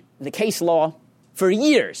studied, the case law, for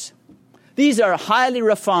years. These are highly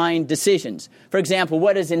refined decisions. For example,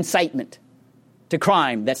 what is incitement to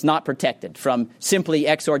crime that's not protected from simply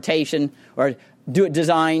exhortation or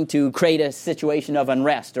designed to create a situation of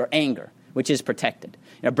unrest or anger, which is protected?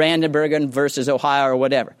 Brandenburg versus Ohio or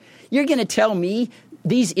whatever. You're going to tell me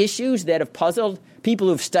these issues that have puzzled people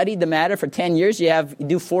who've studied the matter for 10 years, you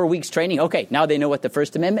do 4 weeks training, okay, now they know what the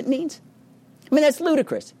First Amendment means? I mean, that's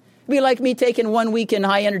ludicrous. It'd be like me taking 1 week in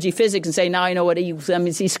high-energy physics and saying, now I know what E equals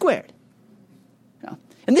mc squared.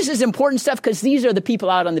 And this is important stuff because these are the people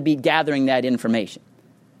out on the beat gathering that information.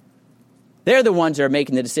 They're the ones that are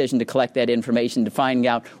making the decision to collect that information to find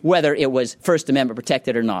out whether it was First Amendment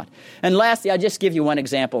protected or not. And lastly, I'll just give you one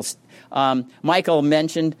example. Michael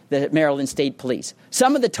mentioned the Maryland State Police.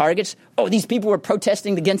 Some of the targets, these people were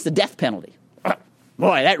protesting against the death penalty.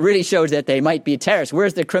 Boy, that really shows that they might be a terrorist.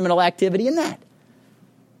 Where's the criminal activity in that?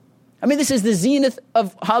 I mean, this is the zenith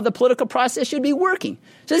of how the political process should be working.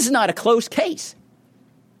 So this is not a close case.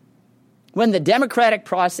 When the democratic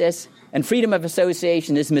process and freedom of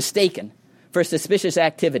association is mistaken for suspicious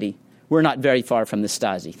activity, we're not very far from the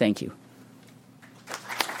Stasi. Thank you.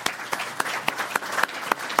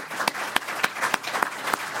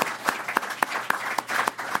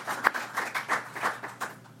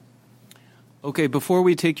 Okay, before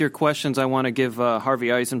we take your questions, I want to give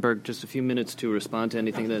Harvey Eisenberg just a few minutes to respond to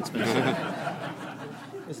anything that's been said.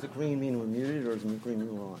 Does the green mean we're muted, or does the green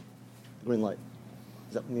mean we're on? Green light.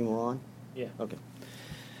 Does that mean we're on? Yeah. Okay.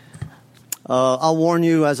 I'll warn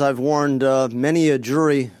you, as I've warned many a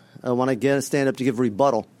jury when I stand up to give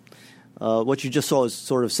rebuttal. What you just saw is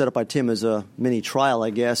sort of set up by Tim as a mini trial,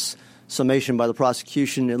 I guess, summation by the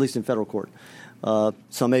prosecution, at least in federal court,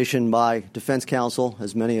 summation by defense counsel,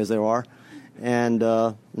 as many as there are, and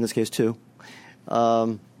in this case two,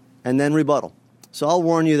 and then rebuttal. So I'll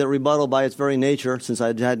warn you that rebuttal by its very nature, since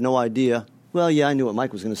I had no idea, well, yeah, I knew what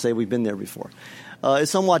Mike was going to say, we've been there before,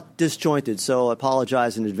 is somewhat disjointed, so I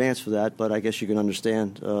apologize in advance for that, but I guess you can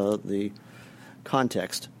understand the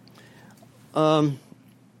context. As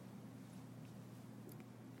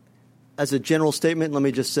a general statement, let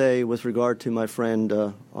me just say, with regard to my friend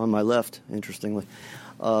on my left, interestingly,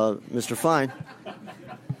 Mr. Fine,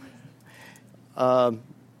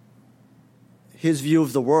 his view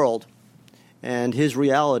of the world and his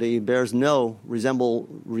reality bears no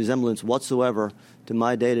resemblance whatsoever to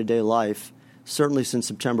my day-to-day life, certainly since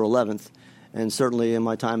September 11th, and certainly in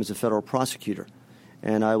my time as a federal prosecutor.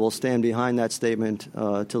 And I will stand behind that statement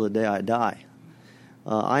till the day I die.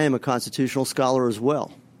 I am a constitutional scholar as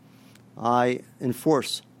well. I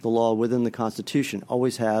enforce the law within the Constitution,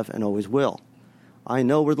 always have and always will. I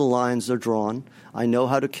know where the lines are drawn. I know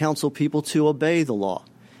how to counsel people to obey the law.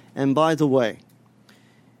 And by the way,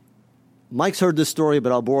 Mike's heard this story,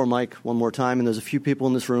 but I'll bore Mike one more time, and there's a few people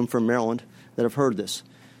in this room from Maryland that have heard this.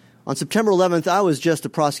 On September 11th, I was just a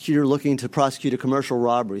prosecutor looking to prosecute a commercial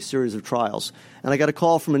robbery, series of trials, and I got a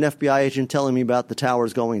call from an FBI agent telling me about the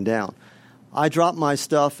towers going down. I dropped my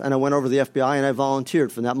stuff, and I went over to the FBI, and I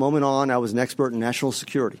volunteered. From that moment on, I was an expert in national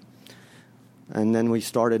security. And then we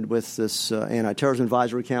started with this Anti-Terrorism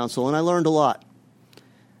Advisory Council, and I learned a lot.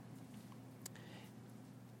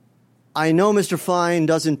 I know Mr. Fine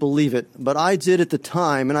doesn't believe it, but I did at the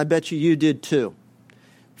time, and I bet you did too.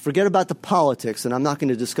 Forget about the politics, and I'm not going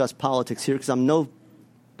to discuss politics here because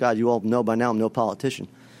God, you all know by now I'm no politician.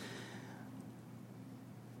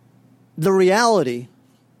 The reality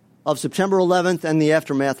of September 11th and the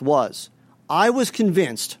aftermath was, I was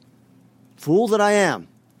convinced, fool that I am,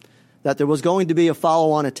 that there was going to be a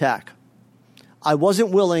follow-on attack. I wasn't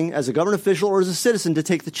willing, as a government official or as a citizen, to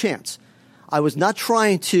take the chance. I was not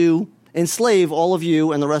trying to enslave all of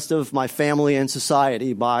you and the rest of my family and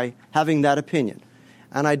society by having that opinion.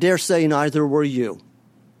 And I dare say neither were you.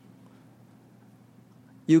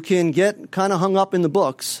 You can get kind of hung up in the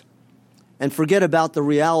books and forget about the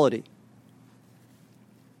reality.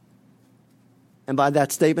 And by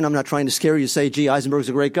that statement, I'm not trying to scare you, say, gee, Eisenberg's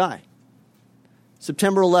a great guy.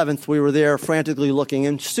 September 11th, we were there frantically looking,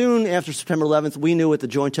 and soon after September 11th, we knew at the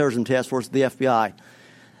Joint Terrorism Task Force, the FBI,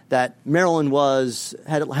 that Maryland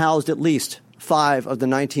had housed at least 5 of the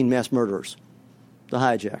 19 mass murderers, the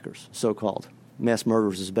hijackers, so-called. Mass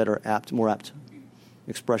murderers is a more apt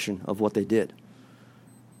expression of what they did.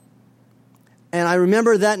 And I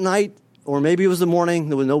remember that night, or maybe it was the morning,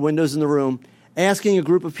 there were no windows in the room, asking a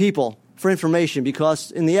group of people, for information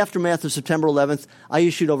because in the aftermath of September 11th, I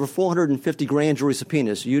issued over 450 grand jury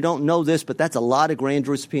subpoenas. You don't know this, but that's a lot of grand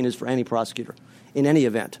jury subpoenas for any prosecutor in any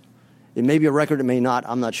event. It may be a record, it may not.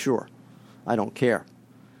 I'm not sure. I don't care.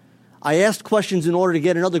 I asked questions in order to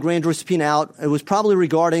get another grand jury subpoena out. It was probably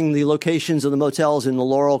regarding the locations of the motels in the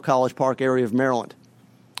Laurel College Park area of Maryland.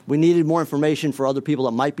 We needed more information for other people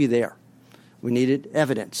that might be there. We needed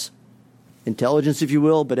evidence. Intelligence, if you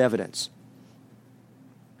will, but evidence.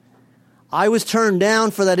 I was turned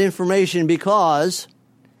down for that information because,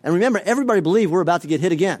 and remember, everybody believed we're about to get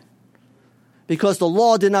hit again, because the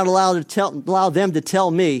law did not allow them to tell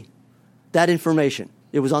me that information.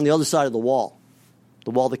 It was on the other side of the wall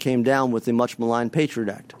that came down with the much maligned Patriot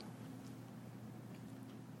Act.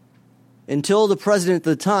 Until the president at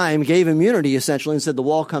the time gave immunity, essentially, and said the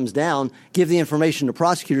wall comes down, give the information to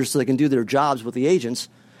prosecutors so they can do their jobs with the agents,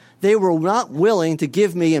 they were not willing to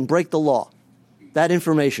give me and break the law, that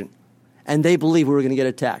information. And they believed we were going to get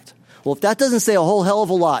attacked. Well, if that doesn't say a whole hell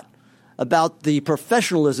of a lot about the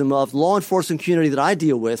professionalism of law enforcement community that I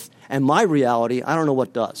deal with and my reality, I don't know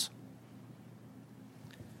what does.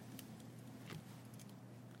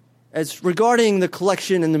 As regarding the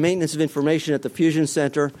collection and the maintenance of information at the Fusion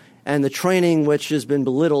Center and the training, which has been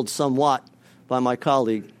belittled somewhat by my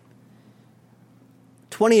colleague,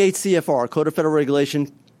 28 CFR, Code of Federal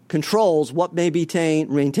Regulation, controls what may be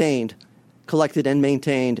maintained, collected and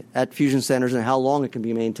maintained at fusion centers and how long it can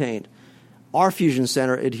be maintained. Our fusion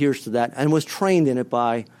center adheres to that and was trained in it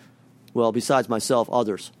by, well, besides myself,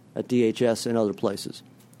 others at DHS and other places.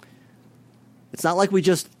 It's not like we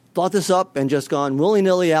just thought this up and just gone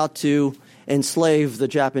willy-nilly out to enslave the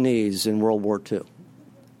Japanese in World War II.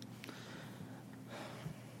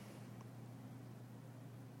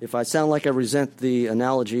 If I sound like I resent the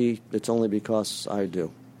analogy, it's only because I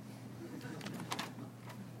do.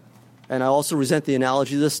 And I also resent the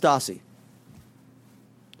analogy of the Stasi.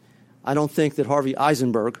 I don't think that Harvey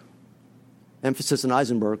Eisenberg, emphasis on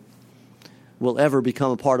Eisenberg, will ever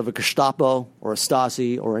become a part of a Gestapo or a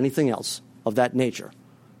Stasi or anything else of that nature.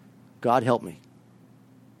 God help me.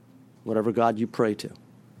 Whatever God you pray to.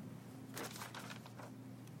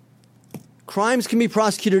 Crimes can be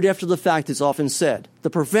prosecuted after the fact, it's often said. The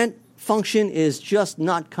prevent function is just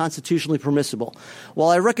not constitutionally permissible. While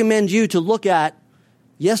I recommend you to look at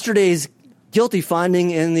yesterday's guilty finding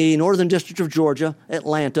in the Northern District of Georgia,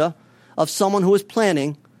 Atlanta, of someone who was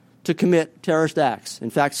planning to commit terrorist acts. In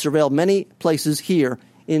fact, surveilled many places here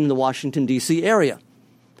in the Washington, D.C. area,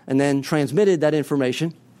 and then transmitted that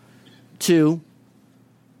information to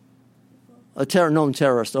a known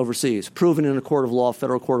terrorist overseas, proven in a court of law,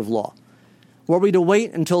 federal court of law. Were we to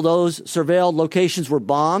wait until those surveilled locations were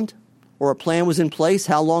bombed or a plan was in place?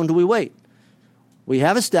 How long do we wait? We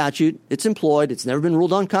have a statute. It's employed. It's never been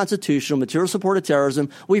ruled unconstitutional. Material support of terrorism.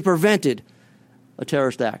 We prevented a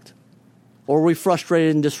terrorist act. Or we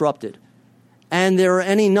frustrated and disrupted. And there are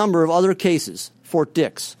any number of other cases. Fort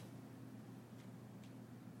Dix.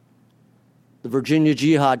 The Virginia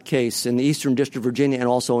Jihad case in the Eastern District of Virginia and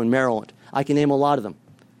also in Maryland. I can name a lot of them.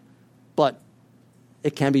 But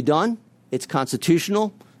it can be done. It's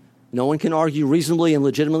constitutional. No one can argue reasonably and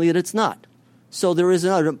legitimately that it's not. So there is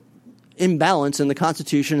another imbalance in the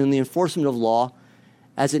Constitution and the enforcement of law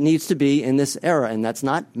as it needs to be in this era. And that's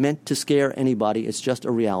not meant to scare anybody. It's just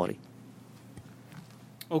a reality.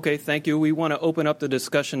 Okay, thank you. We want to open up the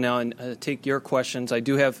discussion now and take your questions. I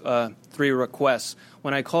do have 3 requests.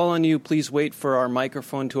 When I call on you, please wait for our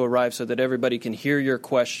microphone to arrive so that everybody can hear your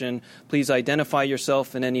question. Please identify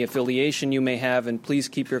yourself and any affiliation you may have, and please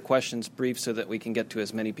keep your questions brief so that we can get to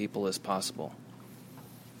as many people as possible.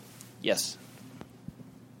 Yes.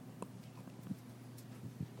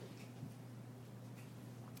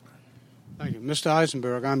 Thank you. Mr.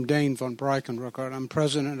 Eisenberg, I'm Dane von Breikenruckert. I'm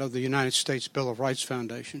president of the United States Bill of Rights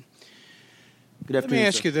Foundation. Good afternoon, Let me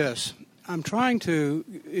ask sir. you this. I'm trying to,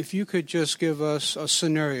 if you could just give us a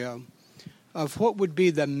scenario of what would be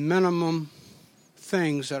the minimum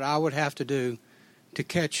things that I would have to do to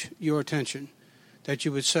catch your attention, that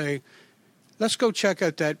you would say, let's go check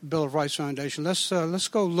out that Bill of Rights Foundation. Let's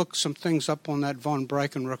go look some things up on that von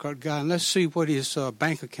Breikenruckert guy, and let's see what his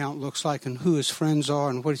bank account looks like and who his friends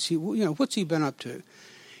are and what's he been up to.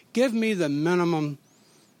 Give me the minimum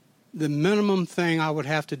thing I would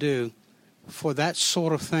have to do for that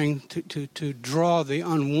sort of thing to draw the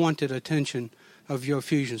unwanted attention of your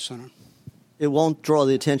fusion center. It won't draw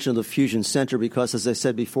the attention of the Fusion Center because, as I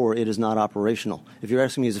said before, it is not operational. If you're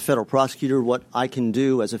asking me as a federal prosecutor what I can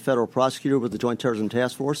do as a federal prosecutor with the Joint Terrorism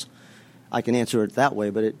Task Force, I can answer it that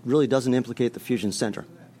way, but it really doesn't implicate the Fusion Center.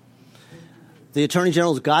 The Attorney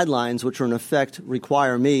General's guidelines, which are in effect,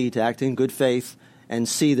 require me to act in good faith and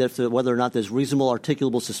see that whether or not there's reasonable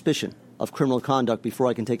articulable suspicion of criminal conduct before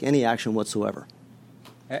I can take any action whatsoever.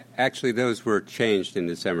 Actually, those were changed in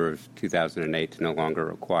December of 2008 to no longer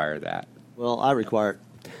require that. Well, I require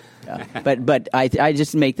it. But I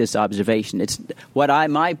just make this observation.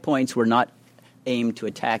 My points were not aimed to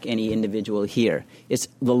attack any individual here. It's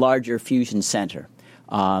the larger fusion center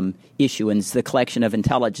issue, and it's the collection of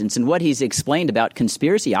intelligence. And what he's explained about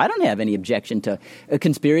conspiracy, I don't have any objection to a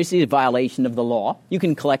conspiracy, a violation of the law. You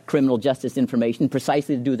can collect criminal justice information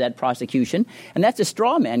precisely to do that prosecution. And that's a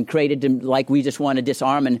straw man created to, like, we just want to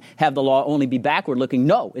disarm and have the law only be backward-looking.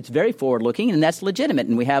 No, it's very forward-looking, and that's legitimate.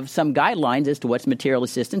 And we have some guidelines as to what's material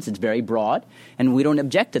assistance. It's very broad, and we don't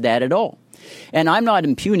object to that at all. And I'm not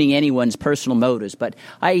impugning anyone's personal motives, but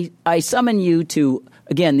I summon you to,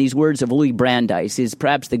 again, these words of Louis Brandeis. He's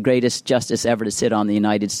perhaps the greatest justice ever to sit on the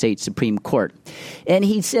United States Supreme Court. And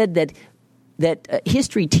he said that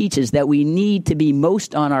history teaches that we need to be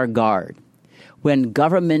most on our guard when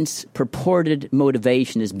government's purported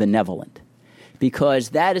motivation is benevolent, because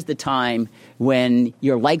that is the time when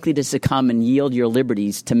you're likely to succumb and yield your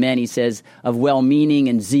liberties to men, he says, of well-meaning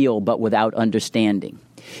and zeal but without understanding.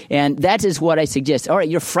 And that is what I suggest. All right,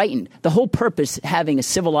 you're frightened. The whole purpose of having a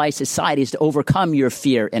civilized society is to overcome your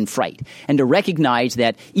fear and fright and to recognize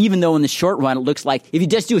that even though in the short run it looks like if you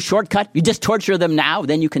just do a shortcut, you just torture them now,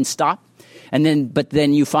 then you can stop. But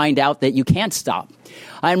then you find out that you can't stop.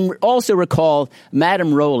 I also recall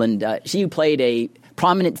Madame Roland. She played a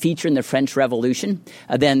prominent feature in the French Revolution.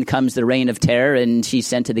 Then comes the Reign of Terror, and she's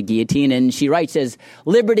sent to the guillotine. And she writes, says,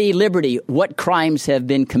 "Liberty, liberty, what crimes have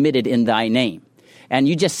been committed in thy name?" And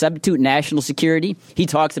you just substitute national security. He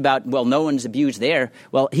talks about, well, no one's abused there.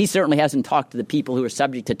 Well, he certainly hasn't talked to the people who are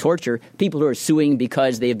subject to torture, people who are suing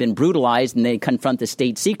because they have been brutalized and they confront the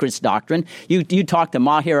state secrets doctrine. You talk to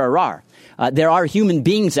Maher Arar. There are human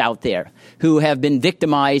beings out there who have been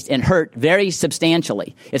victimized and hurt very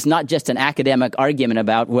substantially. It's not just an academic argument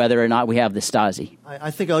about whether or not we have the Stasi.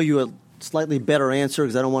 I think I owe you a slightly better answer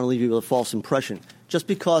because I don't want to leave you with a false impression. Just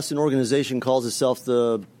because an organization calls itself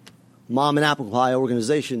the Mom and Apple Pie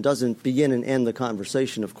organization doesn't begin and end the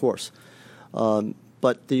conversation, of course.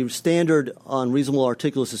 But the standard on reasonable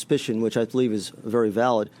articulable suspicion, which I believe is very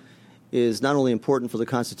valid, is not only important for the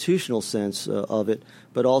constitutional sense of it,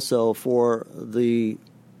 but also for the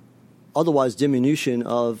otherwise diminution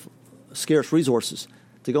of scarce resources.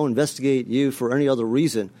 To go investigate you for any other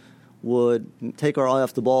reason would take our eye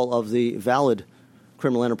off the ball of the valid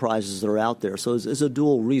criminal enterprises that are out there. So it's a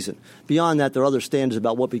dual reason. Beyond that, there are other standards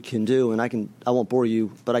about what we can do, and I won't bore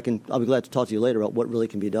you, but I'll be glad to talk to you later about what really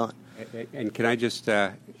can be done. And can I just,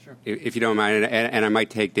 sure, if you don't mind, and I might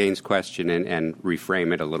take Dane's question and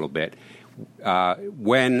reframe it a little bit.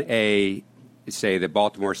 When say the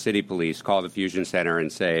Baltimore City Police call the Fusion Center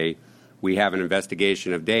and say, we have an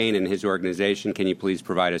investigation of Dane and his organization, can you please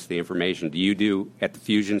provide us the information? Do you do at the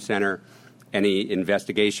Fusion Center any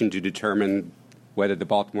investigation to determine whether the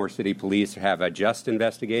Baltimore City Police have a just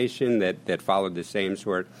investigation that followed the same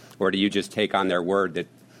sort, or do you just take on their word that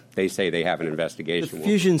they say they have an investigation? The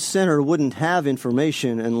Fusion Center wouldn't have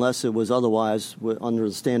information unless it was otherwise under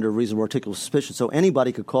the standard reasonable articulable suspicion. So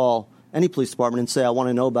anybody could call any police department and say, I want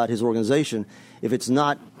to know about his organization. If it's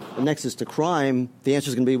not a nexus to crime, the answer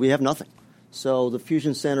is going to be we have nothing. So the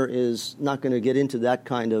Fusion Center is not going to get into that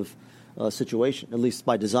kind of situation, at least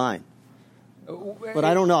by design. But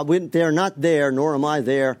I don't know. They're not there, nor am I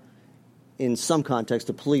there in some context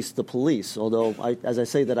to police the police, although, as I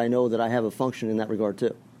say that, I know that I have a function in that regard,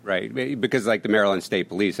 too. Right, because like the Maryland State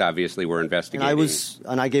Police obviously were investigating.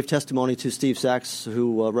 And I gave testimony to Steve Sachs,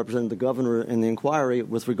 who represented the governor in the inquiry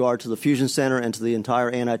with regard to the Fusion Center and to the entire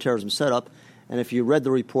anti-terrorism setup. And if you read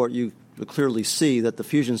the report, you clearly see that the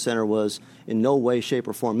Fusion Center was in no way, shape,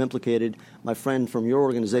 or form implicated. My friend from your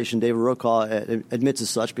organization, David Rokaw, admits as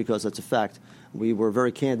such because that's a fact. We were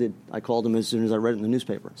very candid. I called him as soon as I read it in the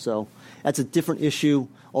newspaper. So that's a different issue,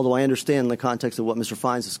 although I understand in the context of what Mr.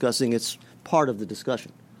 Fine's discussing, it's part of the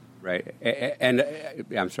discussion. Right. And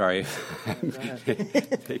I'm sorry. I'm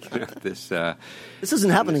taking up this. This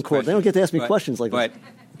doesn't happen in court. They don't get to ask me questions like this.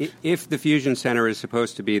 But if the Fusion Center is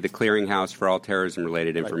supposed to be the clearinghouse for all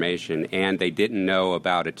terrorism-related information, and they didn't know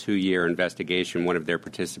about a 2-year investigation one of their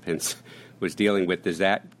participants was dealing with, does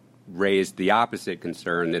that raise the opposite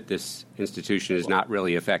concern that this institution is not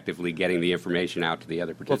really effectively getting the information out to the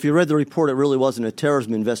other participants? Well, if you read the report, it really wasn't a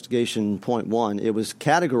terrorism investigation, point one. It was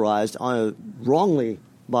categorized wrongly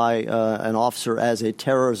by an officer as a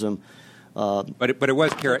terrorism. But it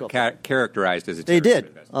was characterized as a terrorism. They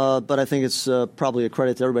did, but I think it's probably a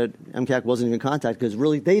credit to everybody. MCAC wasn't even in contact because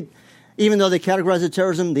really Even though they categorized it as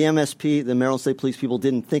terrorism, the MSP, the Maryland State Police people,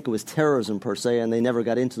 didn't think it was terrorism per se, and they never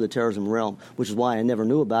got into the terrorism realm, which is why I never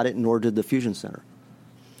knew about it, nor did the Fusion Center.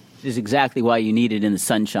 This is exactly why you need it in the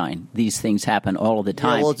sunshine. These things happen all of the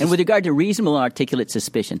time. Yeah, well, and with regard to reasonable and articulate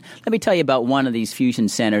suspicion, let me tell you about one of these fusion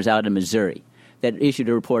centers out in Missouri that issued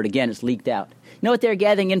a report. Again, it's leaked out. You know what they're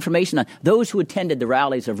gathering information on? Those who attended the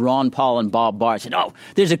rallies of Ron Paul and Bob Barr said,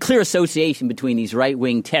 there's a clear association between these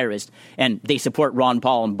right-wing terrorists, and they support Ron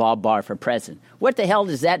Paul and Bob Barr for president. What the hell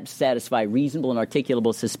does that satisfy reasonable and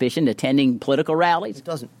articulable suspicion attending political rallies? It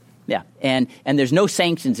doesn't. Yeah, and there's no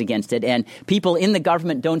sanctions against it, and people in the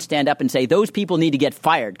government don't stand up and say, those people need to get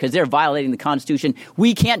fired because they're violating the Constitution.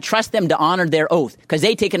 We can't trust them to honor their oath because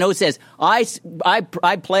they take an oath that says,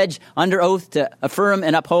 I pledge under oath to affirm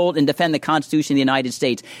and uphold and defend the Constitution of the United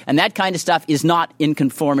States. And that kind of stuff is not in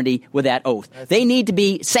conformity with that oath. They need to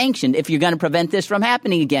be sanctioned if you're going to prevent this from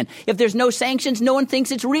happening again. If there's no sanctions, no one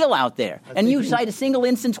thinks it's real out there. And you cite a single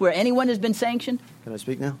instance where anyone has been sanctioned? Can I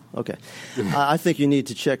speak now? Okay. I think you need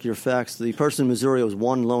to check your facts. The person in Missouri was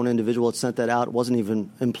one lone individual that sent that out. Wasn't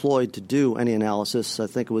even employed to do any analysis. I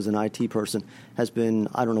think it was an IT person. Has been,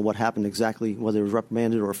 I don't know what happened exactly, whether it was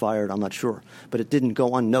reprimanded or fired, I'm not sure. But it didn't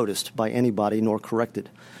go unnoticed by anybody nor corrected.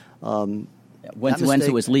 Once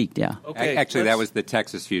it was leaked, yeah. Okay, actually, that was the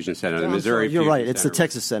Texas Fusion Center, the Missouri You're Fusion right. It's Center. the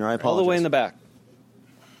Texas Center. I apologize. All the way in the back.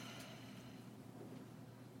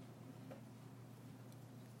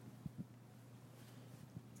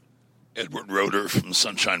 Edward Roeder from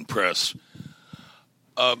Sunshine Press.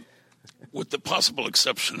 With the possible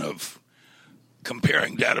exception of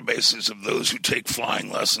comparing databases of those who take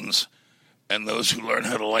flying lessons and those who learn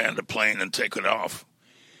how to land a plane and take it off,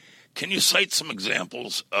 can you cite some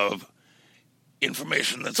examples of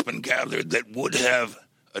information that's been gathered that would have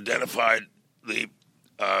identified the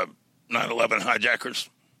 9/11 hijackers?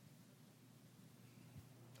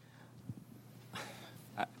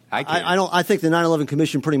 I think the 9/11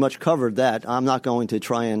 Commission pretty much covered that. I'm not going to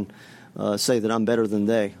try and say that I'm better than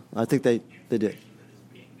they. I think they did.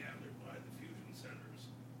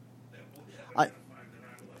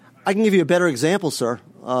 I can give you a better example, sir.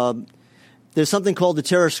 There's something called the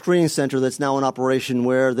Terrorist Screening Center that's now in operation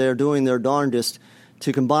where they're doing their darndest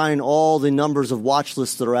to combine all the numbers of watch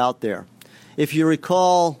lists that are out there. If you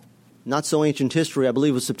recall, not so ancient history, I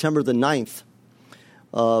believe it was September the 9th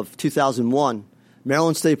of 2001,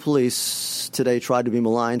 Maryland State Police today tried to be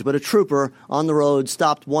maligned, but a trooper on the road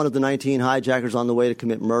stopped one of the 19 hijackers on the way to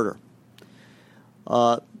commit murder.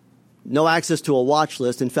 No access to a watch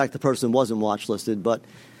list. In fact, the person wasn't watch listed, but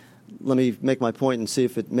let me make my point and see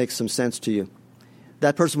if it makes some sense to you.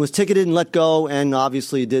 That person was ticketed and let go and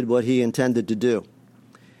obviously did what he intended to do.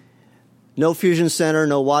 No Fusion Center,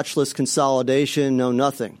 no watch list consolidation, no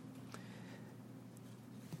nothing.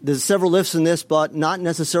 There's several ifs in this, but not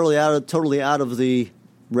necessarily totally out of the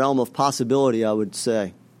realm of possibility, I would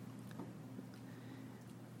say.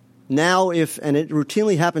 Now, and it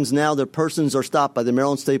routinely happens now, that persons are stopped by the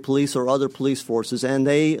Maryland State Police or other police forces, and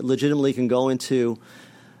they legitimately can go into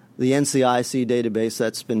the NCIC database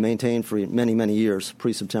that's been maintained for many, many years,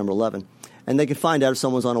 pre-September 11, and they can find out if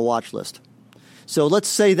someone's on a watch list. So let's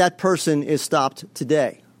say that person is stopped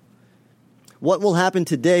today. What will happen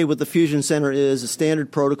today with the Fusion Center is a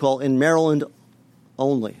standard protocol in Maryland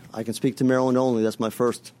only. I can speak to Maryland only. That's my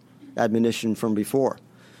first admonition from before.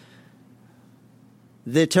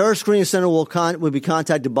 The Terrorist Screening Center will be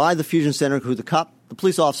contacted by the Fusion Center, who the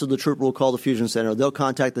police officer, the trooper, will call the Fusion Center. They'll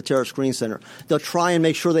contact the Terrorist Screening Center. They'll try and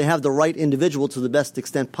make sure they have the right individual to the best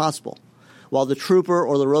extent possible, while the trooper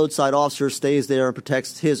or the roadside officer stays there and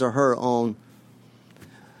protects his or her own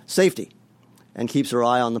safety and keeps her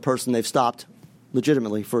eye on the person they've stopped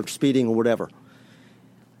legitimately for speeding or whatever.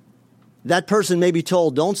 That person may be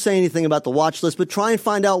told, don't say anything about the watch list, but try and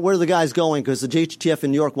find out where the guy's going because the JTF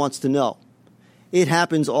in New York wants to know. It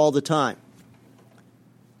happens all the time.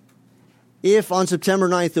 If on September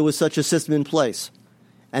 9th there was such a system in place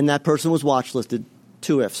and that person was watch listed,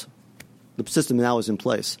 two ifs. The system now is in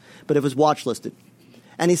place. But if it was watch listed,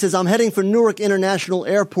 and he says, I'm heading for Newark International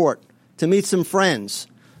Airport to meet some friends.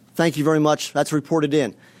 Thank you very much. That's reported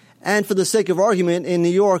in. And for the sake of argument, in New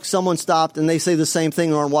York, someone stopped and they say the same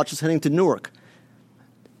thing on watch list heading to Newark.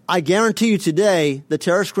 I guarantee you today, the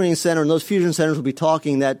Terrorist Screening Center and those Fusion Centers will be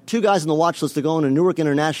talking that two guys on the watch list are going to Newark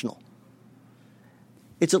International.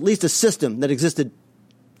 It's at least a system that existed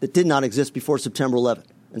that did not exist before September 11th,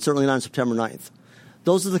 and certainly not on September 9th.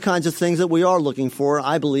 Those are the kinds of things that we are looking for,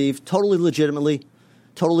 I believe, totally legitimately,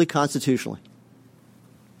 totally constitutionally.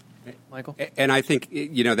 Michael? And I think,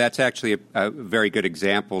 that's actually a very good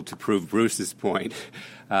example to prove Bruce's point.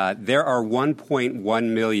 There are 1.1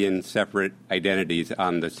 million separate identities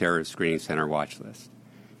on the Terrorist Screening Center watch list.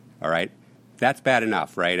 All right? That's bad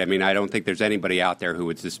enough, right? I mean, I don't think there's anybody out there who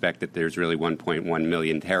would suspect that there's really 1.1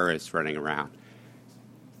 million terrorists running around.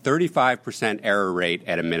 35% error rate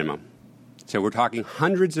at a minimum. So we're talking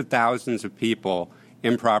hundreds of thousands of people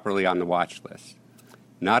improperly on the watch list.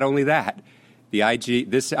 Not only that,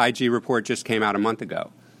 this IG report just came out a month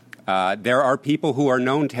ago. There are people who are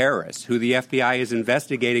known terrorists, who the FBI is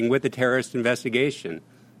investigating with the terrorist investigation,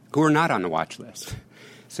 who are not on the watch list.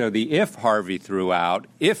 So the if Harvey threw out,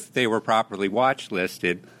 if they were properly watch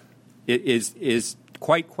listed, it is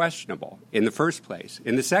quite questionable in the first place.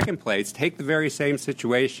 In the second place, take the very same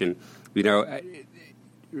situation,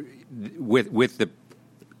 with the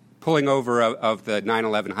pulling over of the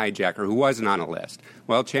 9/11 hijacker who wasn't on a list.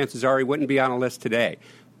 Well, chances are he wouldn't be on a list today.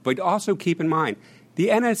 But also keep in mind, the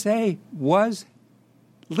NSA was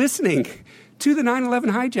listening to the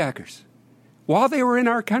 9/11 hijackers while they were in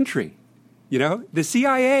our country. The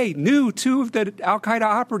CIA knew 2 of the al-Qaeda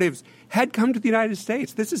operatives had come to the United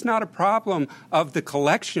States. This is not a problem of the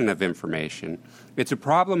collection of information. It's a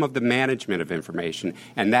problem of the management of information.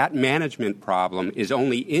 And that management problem is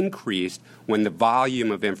only increased when the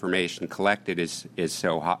volume of information collected is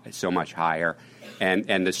so much higher.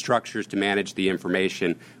 And the structures to manage the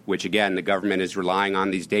information, which, again, the government is relying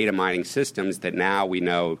on these data mining systems that now we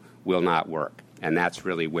know will not work. And that's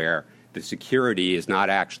really where the security is not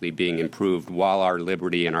actually being improved while our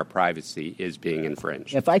liberty and our privacy is being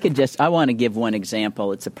infringed. If I could I want to give one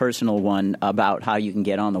example. It's a personal one about how you can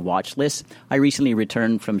get on the watch list. I recently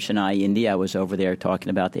returned from Chennai, India. I was over there talking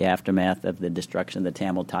about the aftermath of the destruction of the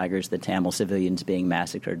Tamil Tigers, the Tamil civilians being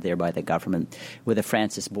massacred there by the government, with a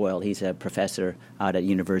Francis Boyle. He's a professor out at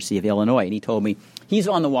University of Illinois, and he told me he's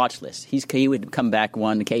on the watch list. He would come back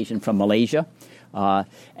one occasion from Malaysia.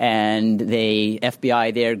 And the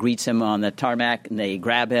FBI there greets him on the tarmac, and they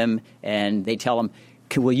grab him, and they tell him,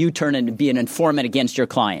 will you turn and be an informant against your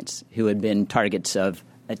clients who had been targets of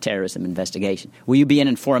a terrorism investigation? Will you be an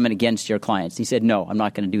informant against your clients? He said, no, I'm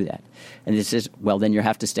not going to do that. And this is, well, then you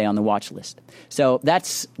have to stay on the watch list. So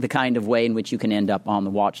that's the kind of way in which you can end up on the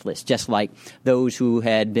watch list. Just like those who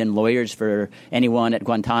had been lawyers for anyone at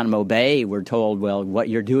Guantanamo Bay were told, well, what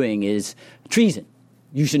you're doing is treason.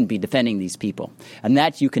 You shouldn't be defending these people. And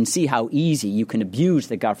that you can see how easy you can abuse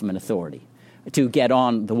the government authority to get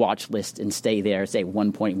on the watch list and stay there, say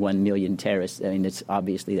 1.1 million terrorists. I mean, it's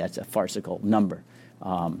obviously that's a farcical number.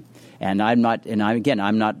 And I'm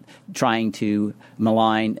not trying to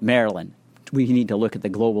malign Maryland. We need to look at the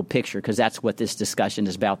global picture because that's what this discussion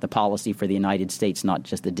is about, the policy for the United States, not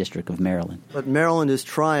just the District of Maryland. But Maryland is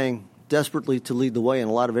trying desperately to lead the way in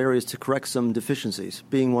a lot of areas to correct some deficiencies.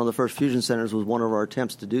 Being one of the first fusion centers was one of our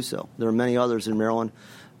attempts to do so. There are many others in Maryland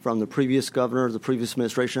from the previous governor, the previous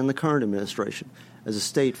administration, and the current administration as a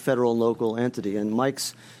state, federal, and local entity. And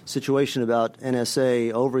Mike's situation about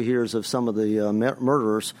NSA overhears of some of the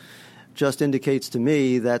murderers just indicates to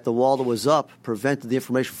me that the wall that was up prevented the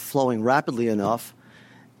information flowing rapidly enough,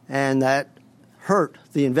 and that hurt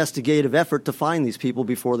the investigative effort to find these people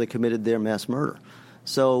before they committed their mass murder.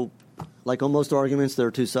 So, like on most arguments, there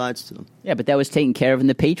are 2 sides to them. Yeah, but that was taken care of in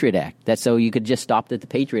the Patriot Act. That's so you could just stop at the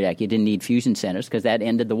Patriot Act. You didn't need fusion centers because that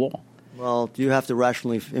ended the wall. Well, you have to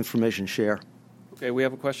rationally information share. Okay, we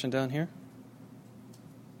have a question down here.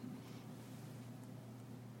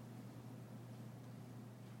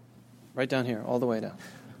 Right down here, all the way down.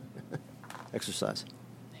 Exercise.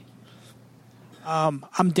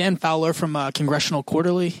 I'm Dan Fowler from Congressional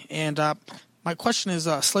Quarterly, and my question is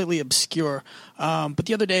slightly obscure, but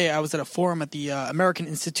the other day I was at a forum at the American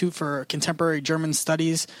Institute for Contemporary German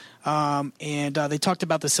Studies, and they talked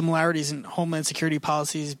about the similarities in Homeland Security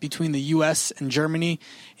policies between the U.S. and Germany,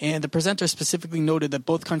 and the presenter specifically noted that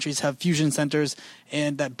both countries have fusion centers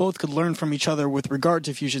and that both could learn from each other with regard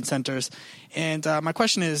to fusion centers. And my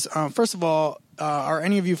question is, first of all, are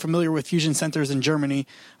any of you familiar with fusion centers in Germany?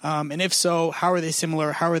 And if so, how are they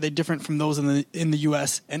similar? How are they different from those in the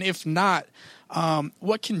U.S.? And if not,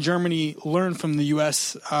 what can Germany learn from the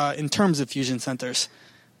U.S. In terms of fusion centers?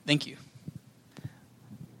 Thank you.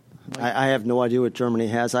 I have no idea what Germany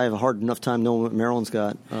has. I have a hard enough time knowing what Maryland's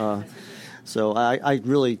got. So I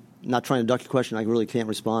really, not trying to duck your question, I really can't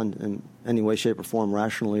respond in any way, shape, or form,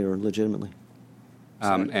 rationally or legitimately.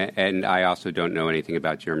 And I also don't know anything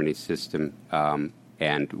about Germany's system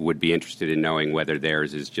and would be interested in knowing whether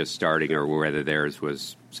theirs is just starting or whether theirs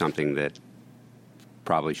was something that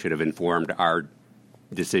probably should have informed our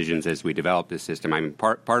decisions as we developed this system. I mean,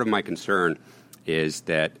 part of my concern is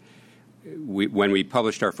that when we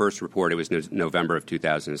published our first report, it was November of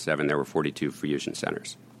 2007. There were 42 fusion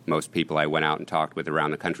centers. Most people I went out and talked with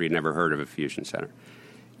around the country had never heard of a fusion center.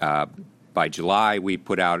 By July, we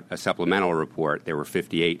put out a supplemental report. There were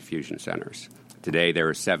 58 fusion centers. Today, there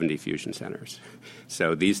are 70 fusion centers.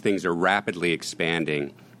 So these things are rapidly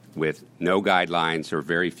expanding with no guidelines or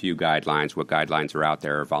very few guidelines. What guidelines are out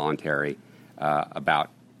there are voluntary about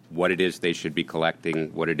what it is they should be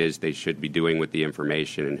collecting, what it is they should be doing with the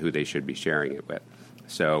information, and who they should be sharing it with.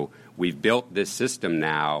 So we've built this system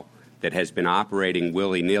now that has been operating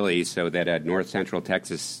willy-nilly so that a North Central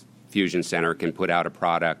Texas fusion center can put out a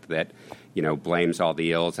product that, blames all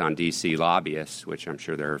the ills on D.C. lobbyists, which I'm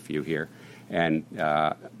sure there are a few here. And,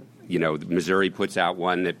 Missouri puts out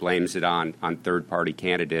one that blames it on third-party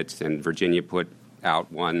candidates, and Virginia put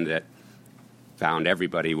out one that found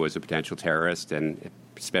everybody was a potential terrorist, and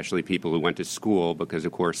especially people who went to school, because,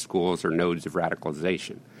 of course, schools are nodes of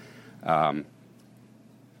radicalization. I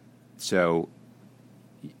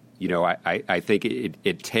think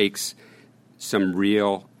it takes some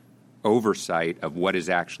real oversight of what is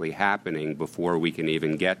actually happening before we can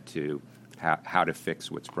even get to how to fix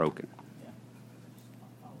what's broken.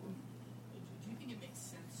 Do you think it makes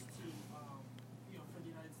sense to, for the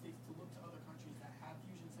United States to look to other countries that have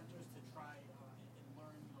fusion centers to try and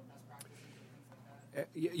learn, best practices and things like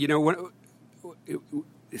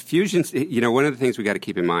that? Fusions, one of the things we got to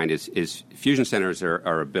keep in mind is fusion centers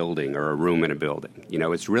are a building or a room in a building.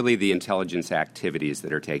 It's really the intelligence activities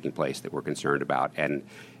that are taking place that we're concerned about. And,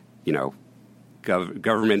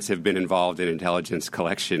 governments have been involved in intelligence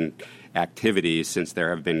collection activities since there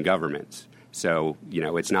have been governments. So,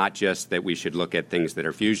 it's not just that we should look at things that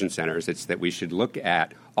are fusion centers. It's that we should look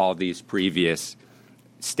at all these previous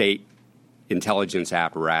state intelligence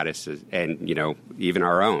apparatuses and, even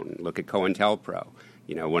our own. Look at COINTELPRO.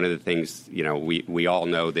 One of the things, we all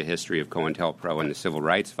know the history of COINTELPRO and the civil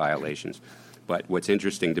rights violations. But what's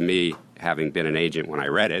interesting to me, having been an agent when I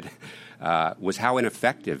read it, was how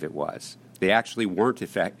ineffective it was. They actually weren't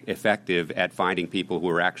effective at finding people who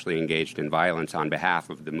were actually engaged in violence on behalf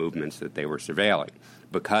of the movements that they were surveilling,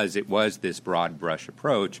 because it was this broad brush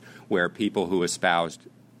approach where people who espoused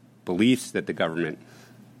beliefs that the government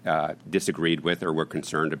disagreed with or were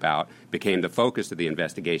concerned about became the focus of the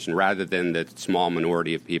investigation, rather than the small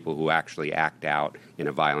minority of people who actually act out in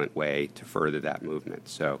a violent way to further that movement.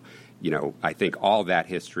 So, I think all that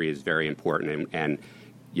history is very important. And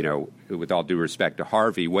with all due respect to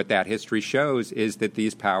Harvey, what that history shows is that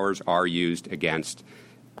these powers are used against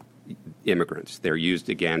immigrants. They're used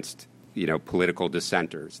against political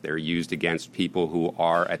dissenters. They're used against people who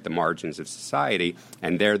are at the margins of society,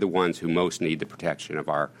 and they're the ones who most need the protection of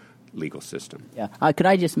our legal system. Yeah. Could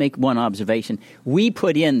I just make one observation? We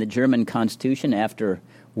put in the German Constitution after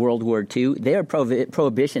World War II. There are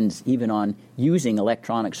prohibitions even on using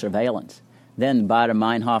electronic surveillance. Then the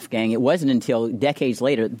Baader-Meinhof gang, it wasn't until decades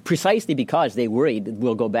later, precisely because they worried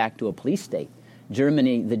we'll go back to a police state.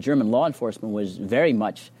 The German law enforcement was very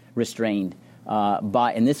much restrained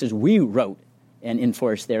and this is, we wrote and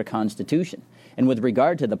enforced their constitution. And with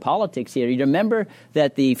regard to the politics here, you remember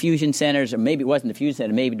that the fusion centers, or maybe it wasn't the fusion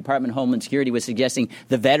center, maybe Department of Homeland Security was suggesting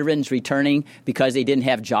the veterans returning because they didn't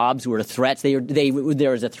have jobs were threats. There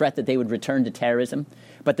was a threat that they would return to terrorism.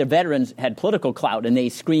 But the veterans had political clout, and they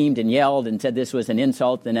screamed and yelled and said this was an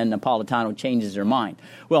insult, and then Napolitano changes their mind.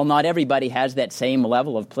 Well, not everybody has that same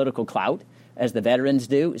level of political clout as the veterans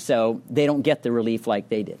do, so they don't get the relief like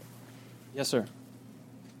they did. Yes, sir.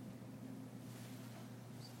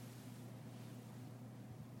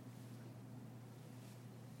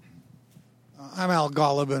 I'm Al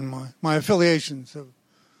Golub, and my affiliations have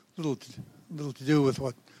little to do with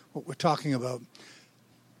what we're talking about.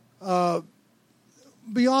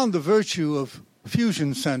 Beyond the virtue of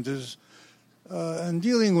fusion centers and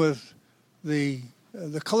dealing with the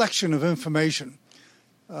collection of information,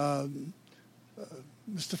 Mr.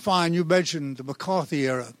 Fine, you mentioned the McCarthy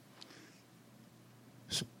era.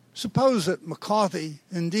 Suppose that McCarthy,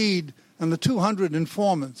 indeed, and the 200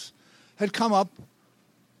 informants had come up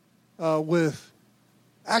with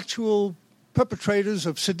actual perpetrators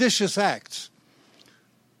of seditious acts.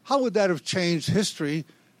 How would that have changed history,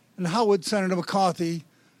 and how would Senator McCarthy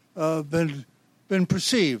been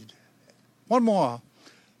perceived? One more.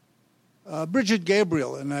 Bridget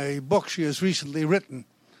Gabriel, in a book she has recently written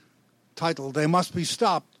titled They Must Be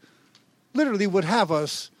Stopped, literally would have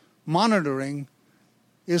us monitoring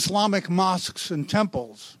Islamic mosques and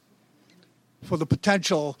temples for the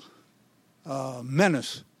potential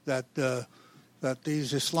menace that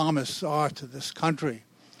these Islamists are to this country.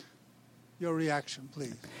 Your reaction,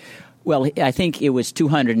 please. Well, I think it was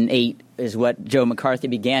 208 is what Joe McCarthy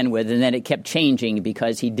began with, and then it kept changing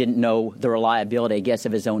because he didn't know the reliability, I guess,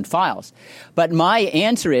 of his own files. But my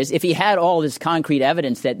answer is, if he had all this concrete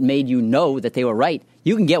evidence that made you know that they were right,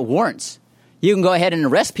 you can get warrants. You can go ahead and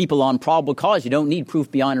arrest people on probable cause. You don't need proof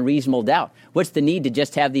beyond a reasonable doubt. What's the need to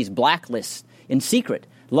just have these blacklists in secret?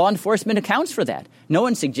 Law enforcement accounts for that. No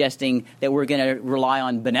one's suggesting that we're going to rely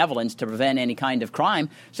on benevolence to prevent any kind of crime.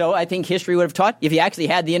 So I think history would have taught, if he actually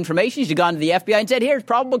had the information, he should have gone to the FBI and said, here's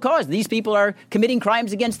probable cause. These people are committing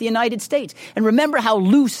crimes against the United States. And remember how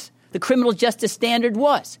loose the criminal justice standard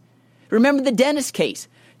was. Remember the Dennis case.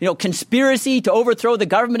 Conspiracy to overthrow the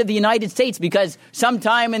government of the United States because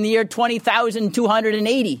sometime in the year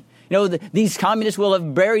 20,280, these communists will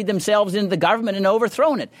have buried themselves into the government and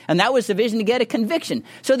overthrown it. And that was sufficient to get a conviction.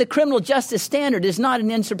 So the criminal justice standard is not an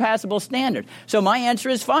unsurpassable standard. So my answer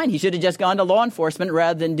is fine. He should have just gone to law enforcement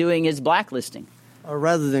rather than doing his blacklisting.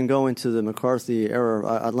 Rather than go into the McCarthy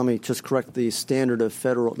era, let me just correct the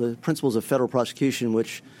the principles of federal prosecution,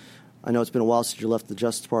 which I know it's been a while since you left the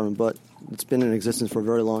Justice Department, but it's been in existence for a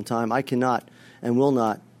very long time. I cannot and will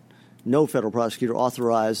not, no federal prosecutor,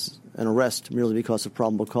 authorize an arrest merely because of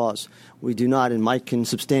probable cause. We do not, and Mike can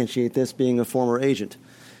substantiate this, being a former agent.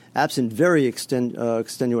 Absent very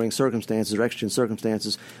extenuating circumstances or exigent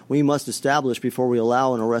circumstances, we must establish before we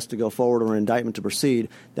allow an arrest to go forward or an indictment to proceed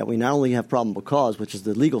that we not only have probable cause, which is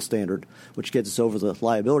the legal standard, which gets us over the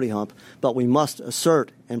liability hump, but we must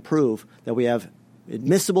assert and prove that we have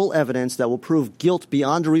admissible evidence that will prove guilt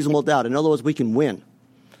beyond a reasonable doubt. In other words, we can win.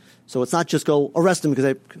 So it's not just go arrest them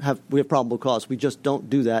because we have probable cause. We just don't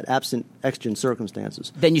do that absent exigent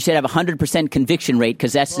circumstances. Then you should have a 100% conviction rate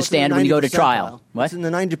because that's the standard when you go to trial. What? It's in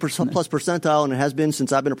the 90% plus percentile, and it has been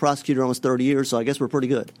since I've been a prosecutor almost 30 years, so I guess we're pretty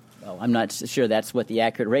good. Well, I'm not sure that's what the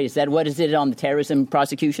accurate rate is. What is it on the terrorism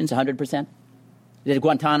prosecutions, 100%? Did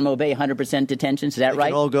Guantanamo Bay 100% detentions? Is that right?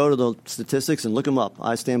 You can all go to the statistics and look them up.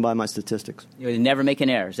 I stand by my statistics. You never make an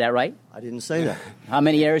error. Is that right? I didn't say that. How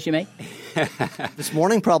many errors you make? This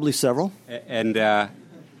morning, probably several. And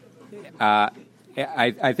I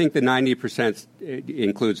think the 90%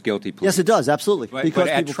 includes guilty pleas. Yes, it does, absolutely. But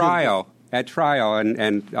at trial,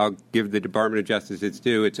 and I'll give the Department of Justice its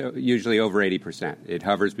due, it's usually over 80%. It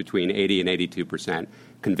hovers between 80 and 82%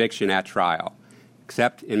 conviction at trial,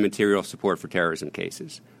 except in material support for terrorism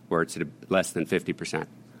cases, where it's at less than 50%.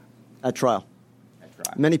 At trial.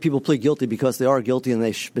 Many people plead guilty because they are guilty and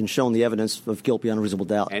they've been shown the evidence of guilt beyond a reasonable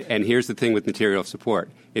doubt. And here's the thing with material support.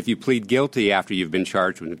 If you plead guilty after you've been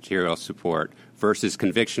charged with material support versus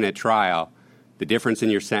conviction at trial, the difference in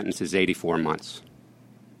your sentence is 84 months.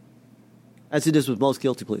 As it is with most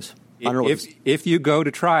guilty pleas. If you go to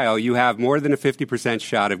trial, you have more than a 50%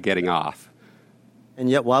 shot of getting off. And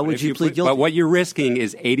yet, why would you plead guilty? But what you're risking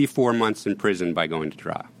is 84 months in prison by going to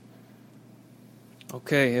trial.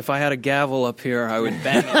 Okay, if I had a gavel up here, I would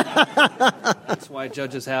bang it. That's why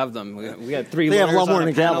judges have them. We got three lawyers on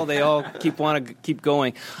the panel. They all want to keep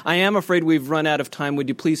going. I am afraid we've run out of time. Would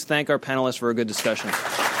you please thank our panelists for a good discussion?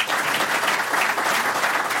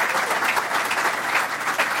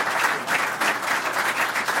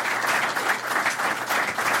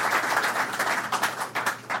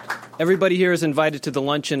 Everybody here is invited to the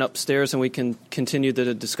luncheon upstairs, and we can continue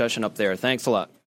the discussion up there. Thanks a lot.